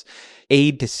 whereas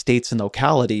aid to states and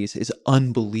localities is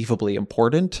unbelievably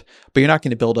important, but you're not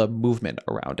going to build a movement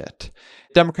around it.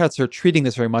 Democrats are treating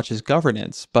this very much as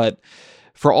governance, but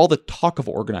for all the talk of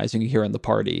organizing you hear in the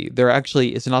party, there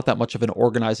actually is not that much of an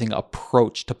organizing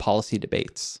approach to policy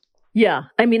debates. Yeah.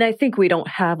 I mean, I think we don't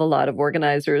have a lot of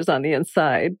organizers on the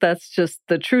inside. That's just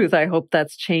the truth. I hope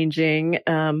that's changing.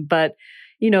 But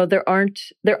there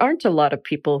aren't a lot of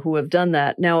people who have done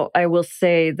that. Now, I will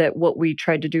say that what we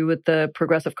tried to do with the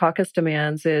Progressive Caucus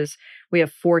demands is we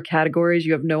have 4 categories.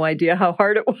 You have no idea how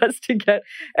hard it was to get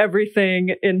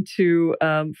everything into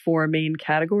 4 main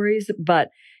categories. But,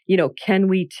 can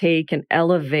we take and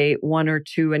elevate 1 or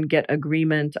 2 and get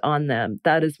agreement on them?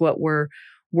 That is what we're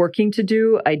working to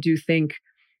do. I do think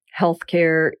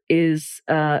healthcare is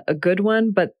a good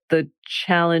one, but the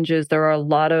challenge is there are a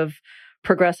lot of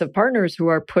progressive partners who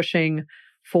are pushing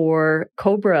for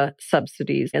COBRA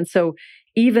subsidies. And so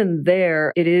even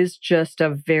there, it is just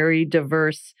a very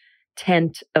diverse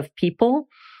tent of people.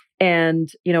 And,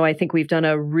 I think we've done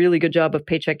a really good job of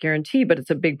paycheck guarantee, but it's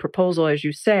a big proposal, as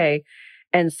you say.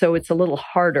 And so it's a little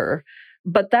harder.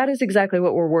 But that is exactly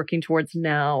what we're working towards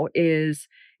now is,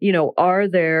 are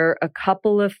there a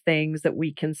couple of things that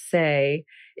we can say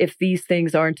if these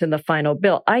things aren't in the final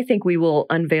bill? I think we will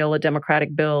unveil a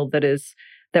Democratic bill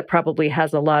that probably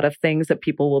has a lot of things that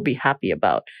people will be happy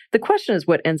about. The question is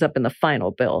what ends up in the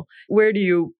final bill. Where do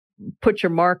you put your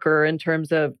marker in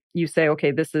terms of you say,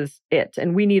 okay, this is it?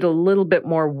 And we need a little bit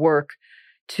more work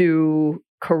to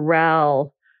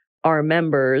corral our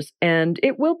members. And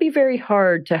it will be very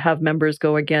hard to have members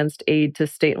go against aid to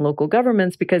state and local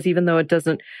governments, because even though it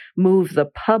doesn't move the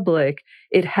public,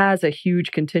 it has a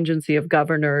huge contingency of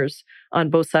governors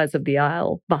on both sides of the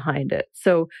aisle behind it.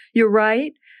 So you're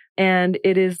right. And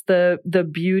it is the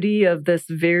beauty of this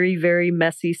very, very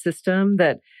messy system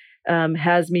that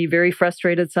has me very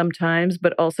frustrated sometimes,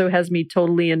 but also has me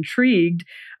totally intrigued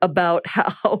about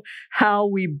how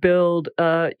we build,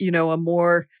 a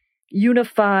more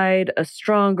unified, a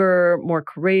stronger, more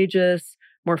courageous,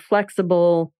 more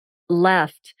flexible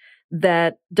left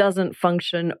that doesn't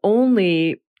function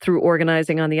only through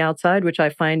organizing on the outside, which I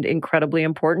find incredibly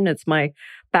important. It's my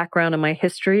background and my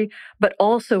history, but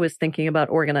also is thinking about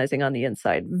organizing on the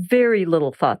inside. Very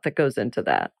little thought that goes into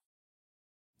that.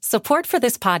 Support for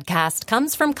this podcast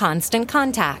comes from Constant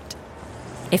Contact.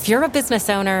 If you're a business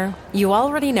owner, you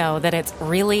already know that it's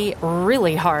really,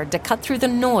 really hard to cut through the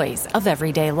noise of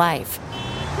everyday life.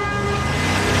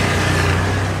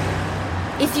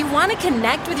 If you want to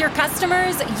connect with your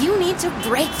customers, you need to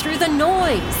break through the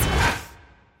noise.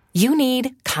 You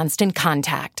need Constant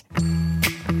Contact.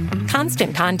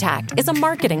 Constant Contact is a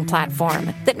marketing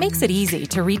platform that makes it easy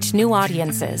to reach new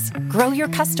audiences, grow your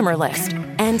customer list,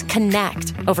 and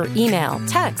connect over email,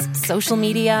 text, social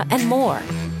media, and more.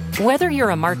 Whether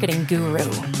you're a marketing guru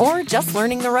or just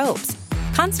learning the ropes,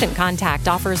 Constant Contact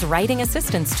offers writing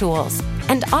assistance tools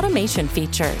and automation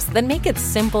features that make it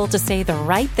simple to say the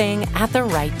right thing at the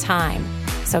right time.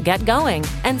 So get going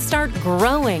and start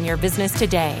growing your business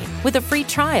today with a free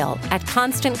trial at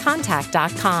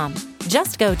ConstantContact.com.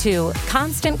 Just go to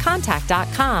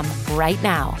ConstantContact.com right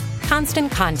now.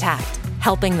 Constant Contact,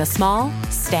 helping the small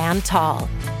stand tall.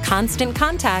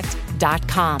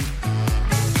 ConstantContact.com.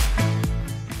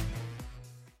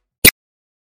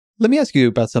 Let me ask you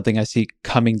about something I see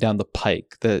coming down the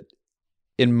pike that,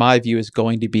 in my view, is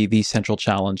going to be the central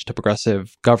challenge to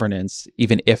progressive governance,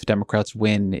 even if Democrats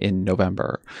win in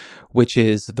November, which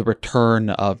is the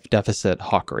return of deficit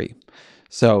hawkery.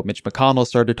 So Mitch McConnell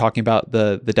started talking about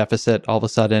the deficit all of a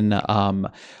sudden.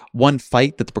 One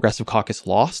fight that the Progressive Caucus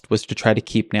lost was to try to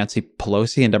keep Nancy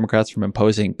Pelosi and Democrats from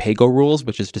imposing pay-go rules,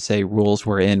 which is to say rules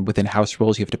wherein within House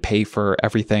rules you have to pay for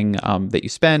everything that you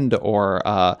spend or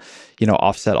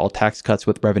offset all tax cuts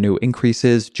with revenue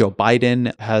increases. Joe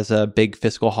Biden has a big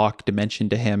fiscal hawk dimension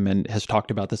to him and has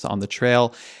talked about this on the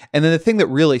trail. And then the thing that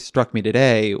really struck me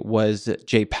today was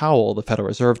Jay Powell, the Federal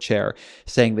Reserve Chair,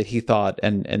 saying that he thought,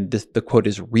 and the quote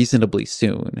is reasonably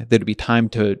soon, that it'd be time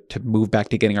to move back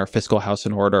to getting our fiscal house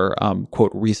in order,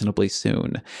 quote, reasonably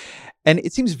soon. And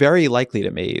it seems very likely to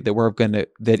me that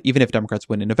that even if Democrats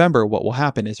win in November, what will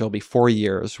happen is there'll be 4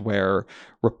 years where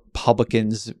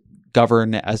Republicans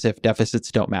govern as if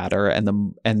deficits don't matter, and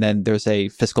then there's a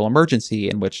fiscal emergency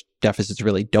in which deficits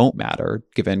really don't matter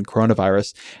given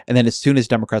coronavirus. And then as soon as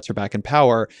Democrats are back in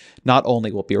power, not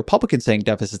only will be Republicans saying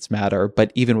deficits matter,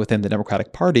 but even within the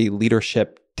Democratic Party,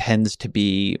 leadership tends to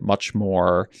be much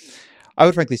more, I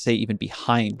would frankly say, even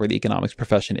behind where the economics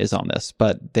profession is on this,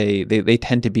 but they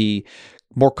tend to be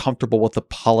more comfortable with the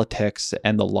politics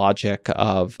and the logic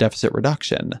of deficit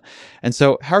reduction. And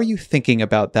so how are you thinking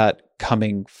about that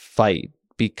coming fight?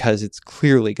 Because it's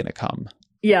clearly going to come.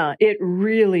 Yeah, it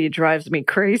really drives me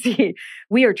crazy.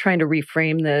 We are trying to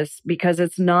reframe this because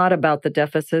it's not about the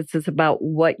deficits. It's about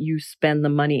what you spend the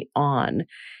money on.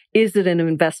 Is it an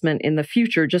investment in the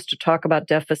future? Just to talk about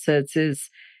deficits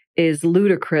is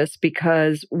ludicrous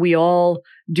because we all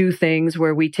do things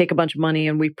where we take a bunch of money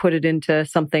and we put it into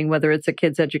something, whether it's a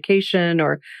kid's education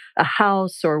or a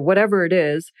house or whatever it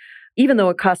is, even though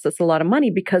it costs us a lot of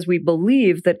money because we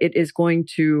believe that it is going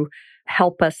to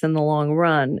help us in the long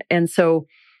run. And so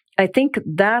I think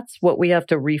that's what we have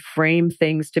to reframe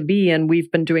things to be. And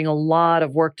we've been doing a lot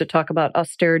of work to talk about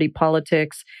austerity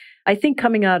politics. I think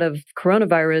coming out of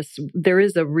coronavirus, there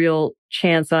is a real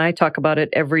chance, and I talk about it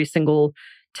every single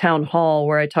town hall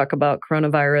where I talk about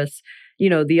coronavirus,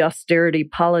 the austerity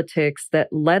politics that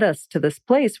led us to this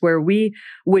place where we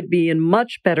would be in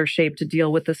much better shape to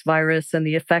deal with this virus and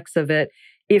the effects of it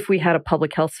if we had a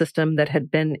public health system that had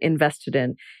been invested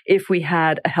in, if we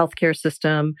had a healthcare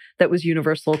system that was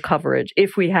universal coverage,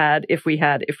 if we had.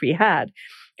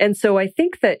 And so I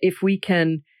think that if we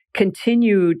can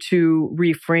continue to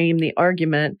reframe the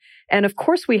argument. And of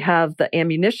course, we have the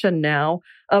ammunition now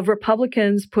of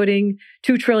Republicans putting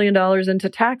 $2 trillion into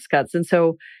tax cuts. And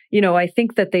so, I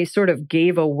think that they sort of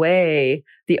gave away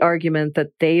the argument that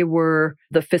they were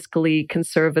the fiscally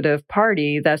conservative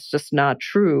party. That's just not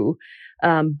true.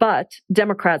 But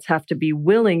Democrats have to be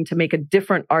willing to make a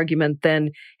different argument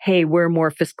than, hey, we're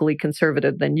more fiscally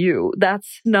conservative than you.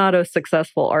 That's not a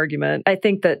successful argument. I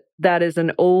think that is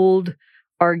an old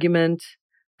argument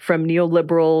from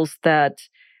neoliberals that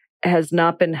has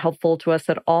not been helpful to us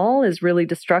at all, is really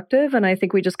destructive. And I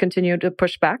think we just continue to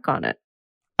push back on it.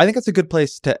 I think that's a good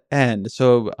place to end.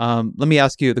 So let me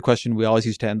ask you the question we always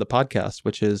use to end the podcast,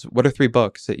 which is, what are 3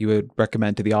 books that you would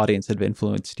recommend to the audience that have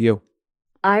influenced you?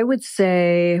 I would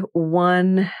say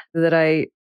one that I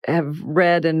have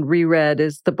read and reread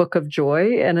is The Book of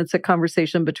Joy. And it's a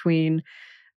conversation between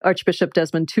Archbishop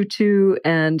Desmond Tutu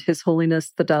and His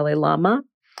Holiness the Dalai Lama.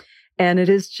 And it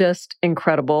is just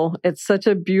incredible. It's such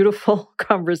a beautiful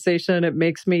conversation. It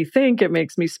makes me think, it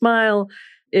makes me smile.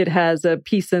 It has a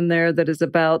piece in there that is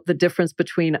about the difference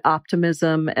between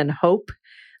optimism and hope,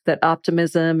 that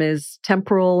optimism is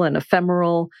temporal and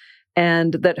ephemeral,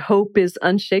 and that hope is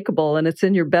unshakable and it's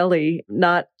in your belly,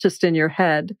 not just in your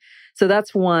head. So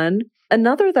that's one.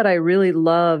 Another that I really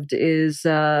loved is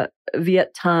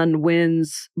Viet Thanh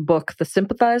Nguyen's book, The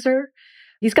Sympathizer.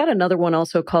 He's got another one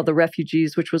also called The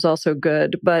Refugees, which was also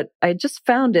good, but I just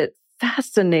found it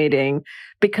fascinating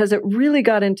because it really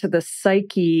got into the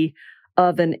psyche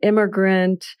of an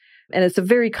immigrant. And it's a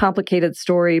very complicated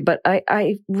story, but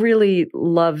I really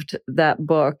loved that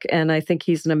book. And I think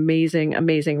he's an amazing,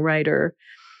 amazing writer.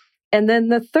 And then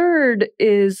the third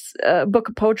is a book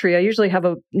of poetry. I usually have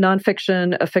a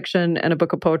nonfiction, a fiction, and a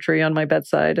book of poetry on my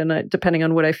bedside. And depending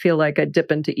on what I feel like, I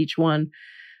dip into each one.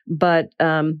 But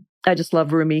I just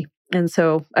love Rumi. And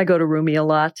so I go to Rumi a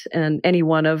lot. And any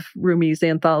one of Rumi's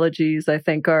anthologies, I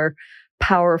think, are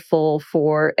powerful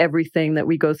for everything that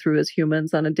we go through as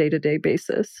humans on a day-to-day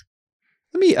basis.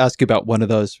 Let me ask you about one of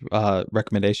those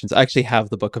recommendations. I actually have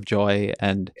the Book of Joy,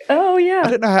 and oh yeah,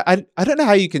 I don't know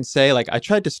how you can say, like, I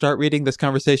tried to start reading this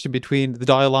conversation between the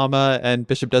Dalai Lama and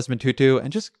Bishop Desmond Tutu,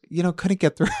 and just couldn't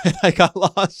get through it. I got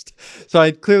lost, so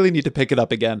I clearly need to pick it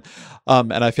up again.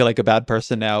 And I feel like a bad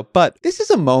person now. But this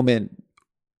is a moment,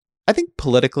 I think,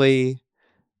 politically,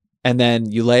 and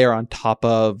then you layer on top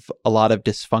of a lot of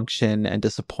dysfunction and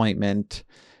disappointment,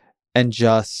 and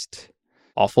just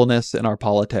awfulness in our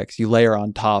politics. You layer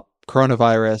on top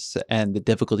coronavirus and the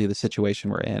difficulty of the situation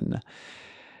we're in.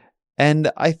 And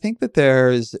I think that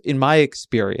there's, in my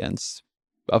experience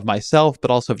of myself,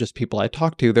 but also of just people I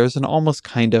talk to, there's an almost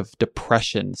kind of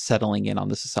depression settling in on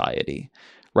the society,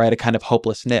 right? A kind of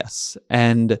hopelessness.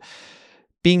 And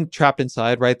being trapped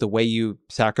inside, right? The way you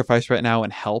sacrifice right now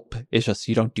and help is just,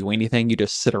 you don't do anything. You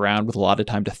just sit around with a lot of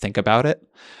time to think about it.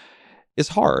 Is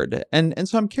hard. And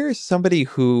so I'm curious, somebody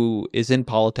who is in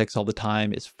politics all the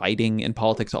time, is fighting in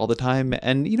politics all the time,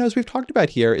 and, as we've talked about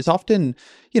here, is often,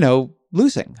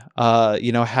 losing,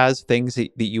 has things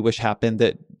that you wish happened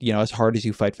that, as hard as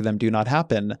you fight for them, do not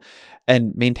happen,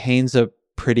 and maintains a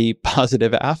pretty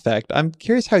positive affect. I'm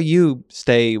curious how you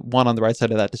stay, one, on the right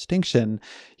side of that distinction,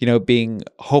 being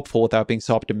hopeful without being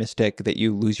so optimistic that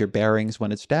you lose your bearings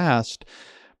when it's dashed,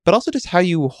 but also just how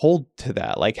you hold to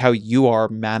that, like how you are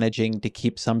managing to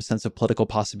keep some sense of political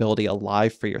possibility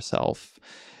alive for yourself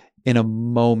in a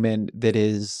moment that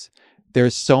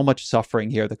there's so much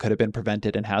suffering here that could have been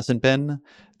prevented and hasn't been,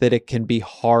 that it can be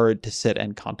hard to sit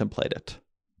and contemplate it.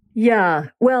 Yeah.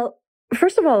 Well,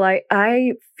 first of all,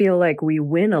 I feel like we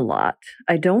win a lot.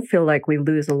 I don't feel like we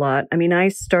lose a lot. I mean, I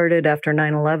started after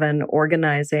 9/11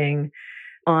 organizing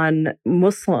on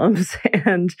Muslims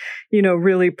and,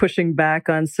 really pushing back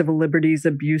on civil liberties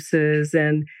abuses.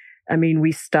 And I mean,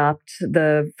 we stopped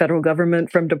the federal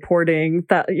government from deporting,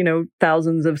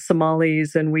 thousands of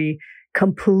Somalis, and we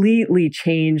completely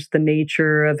changed the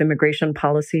nature of immigration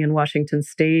policy in Washington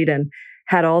state and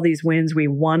had all these wins. We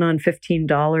won on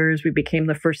 $15. We became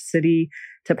the first city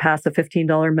to pass a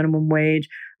 $15 minimum wage.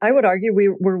 I would argue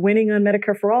we're winning on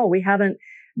Medicare for all. We haven't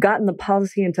gotten the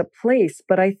policy into place,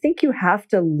 but I think you have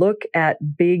to look at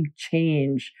big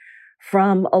change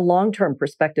from a long-term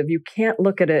perspective. You can't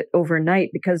look at it overnight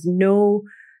because no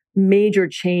major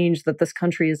change that this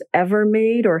country has ever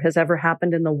made or has ever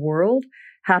happened in the world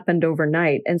happened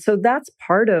overnight. And so that's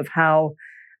part of how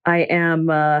I am,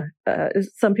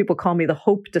 some people call me the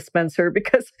hope dispenser,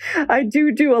 because I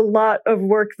do a lot of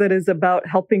work that is about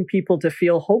helping people to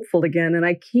feel hopeful again. And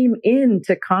I came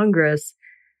into Congress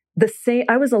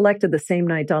I was elected the same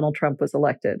night Donald Trump was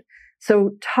elected.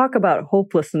 So talk about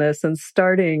hopelessness, and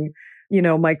starting,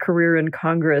 my career in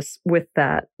Congress with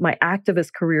that. My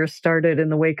activist career started in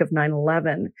the wake of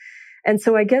 9/11. And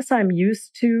so I guess I'm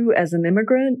used to, as an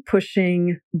immigrant,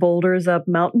 pushing boulders up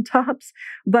mountaintops.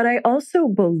 But I also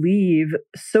believe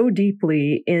so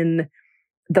deeply in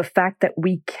the fact that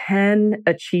we can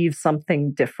achieve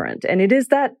something different. And it is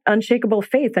that unshakable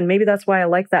faith. And maybe that's why I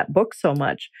like that book so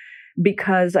much.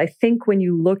 Because I think when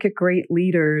you look at great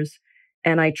leaders,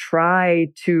 and I try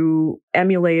to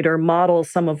emulate or model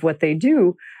some of what they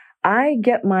do, I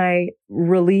get my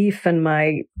relief and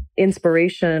my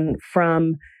inspiration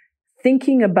from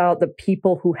thinking about the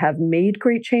people who have made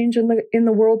great change in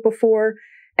the world before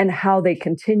and how they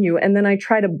continue. And then I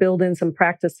try to build in some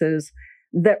practices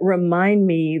that remind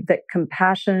me that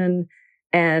compassion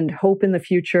and hope in the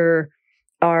future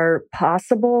are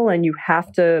possible, and you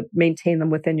have to maintain them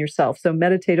within yourself. So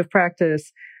meditative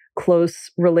practice,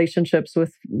 close relationships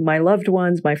with my loved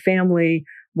ones, my family,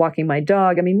 walking my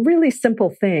dog. I mean, really simple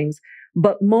things,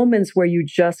 but moments where you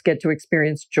just get to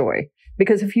experience joy.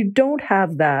 Because if you don't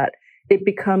have that, it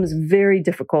becomes very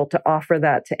difficult to offer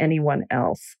that to anyone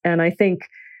else. And I think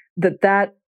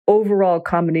that overall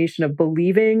combination of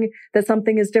believing that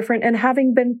something is different and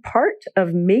having been part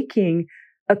of making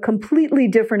a completely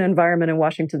different environment in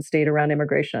Washington state around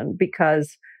immigration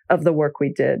because of the work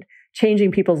we did,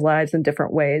 changing people's lives in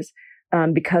different ways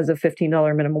because of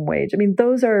 $15 minimum wage. I mean,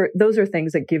 those are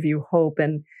things that give you hope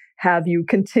and have you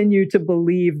continue to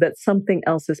believe that something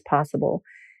else is possible.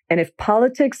 And if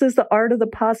politics is the art of the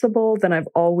possible, then I've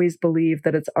always believed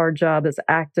that it's our job as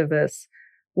activists,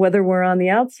 whether we're on the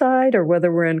outside or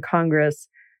whether we're in Congress,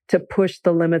 to push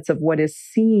the limits of what is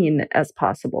seen as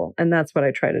possible. And that's what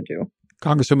I try to do.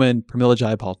 Congresswoman Pramila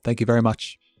Jayapal, thank you very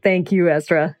much. Thank you,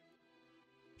 Ezra.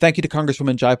 Thank you to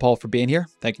Congresswoman Jayapal for being here.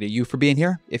 Thank you to you for being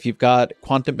here. If you've got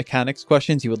quantum mechanics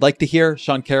questions you would like to hear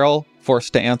Sean Carroll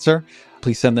forced to answer,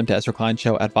 please send them to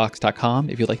EzraKleinShow@Vox.com.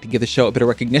 If you'd like to give the show a bit of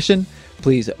recognition,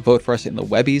 please vote for us in the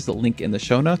Webbies, the link in the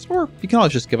show notes, or you can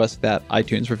always just give us that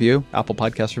iTunes review, Apple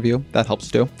Podcast review. That helps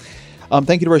too.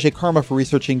 Thank you to Roger Karma for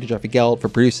researching, to Jeffrey Geld for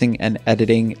producing and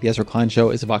editing. The Ezra Klein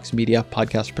Show is a Vox Media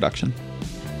podcast production.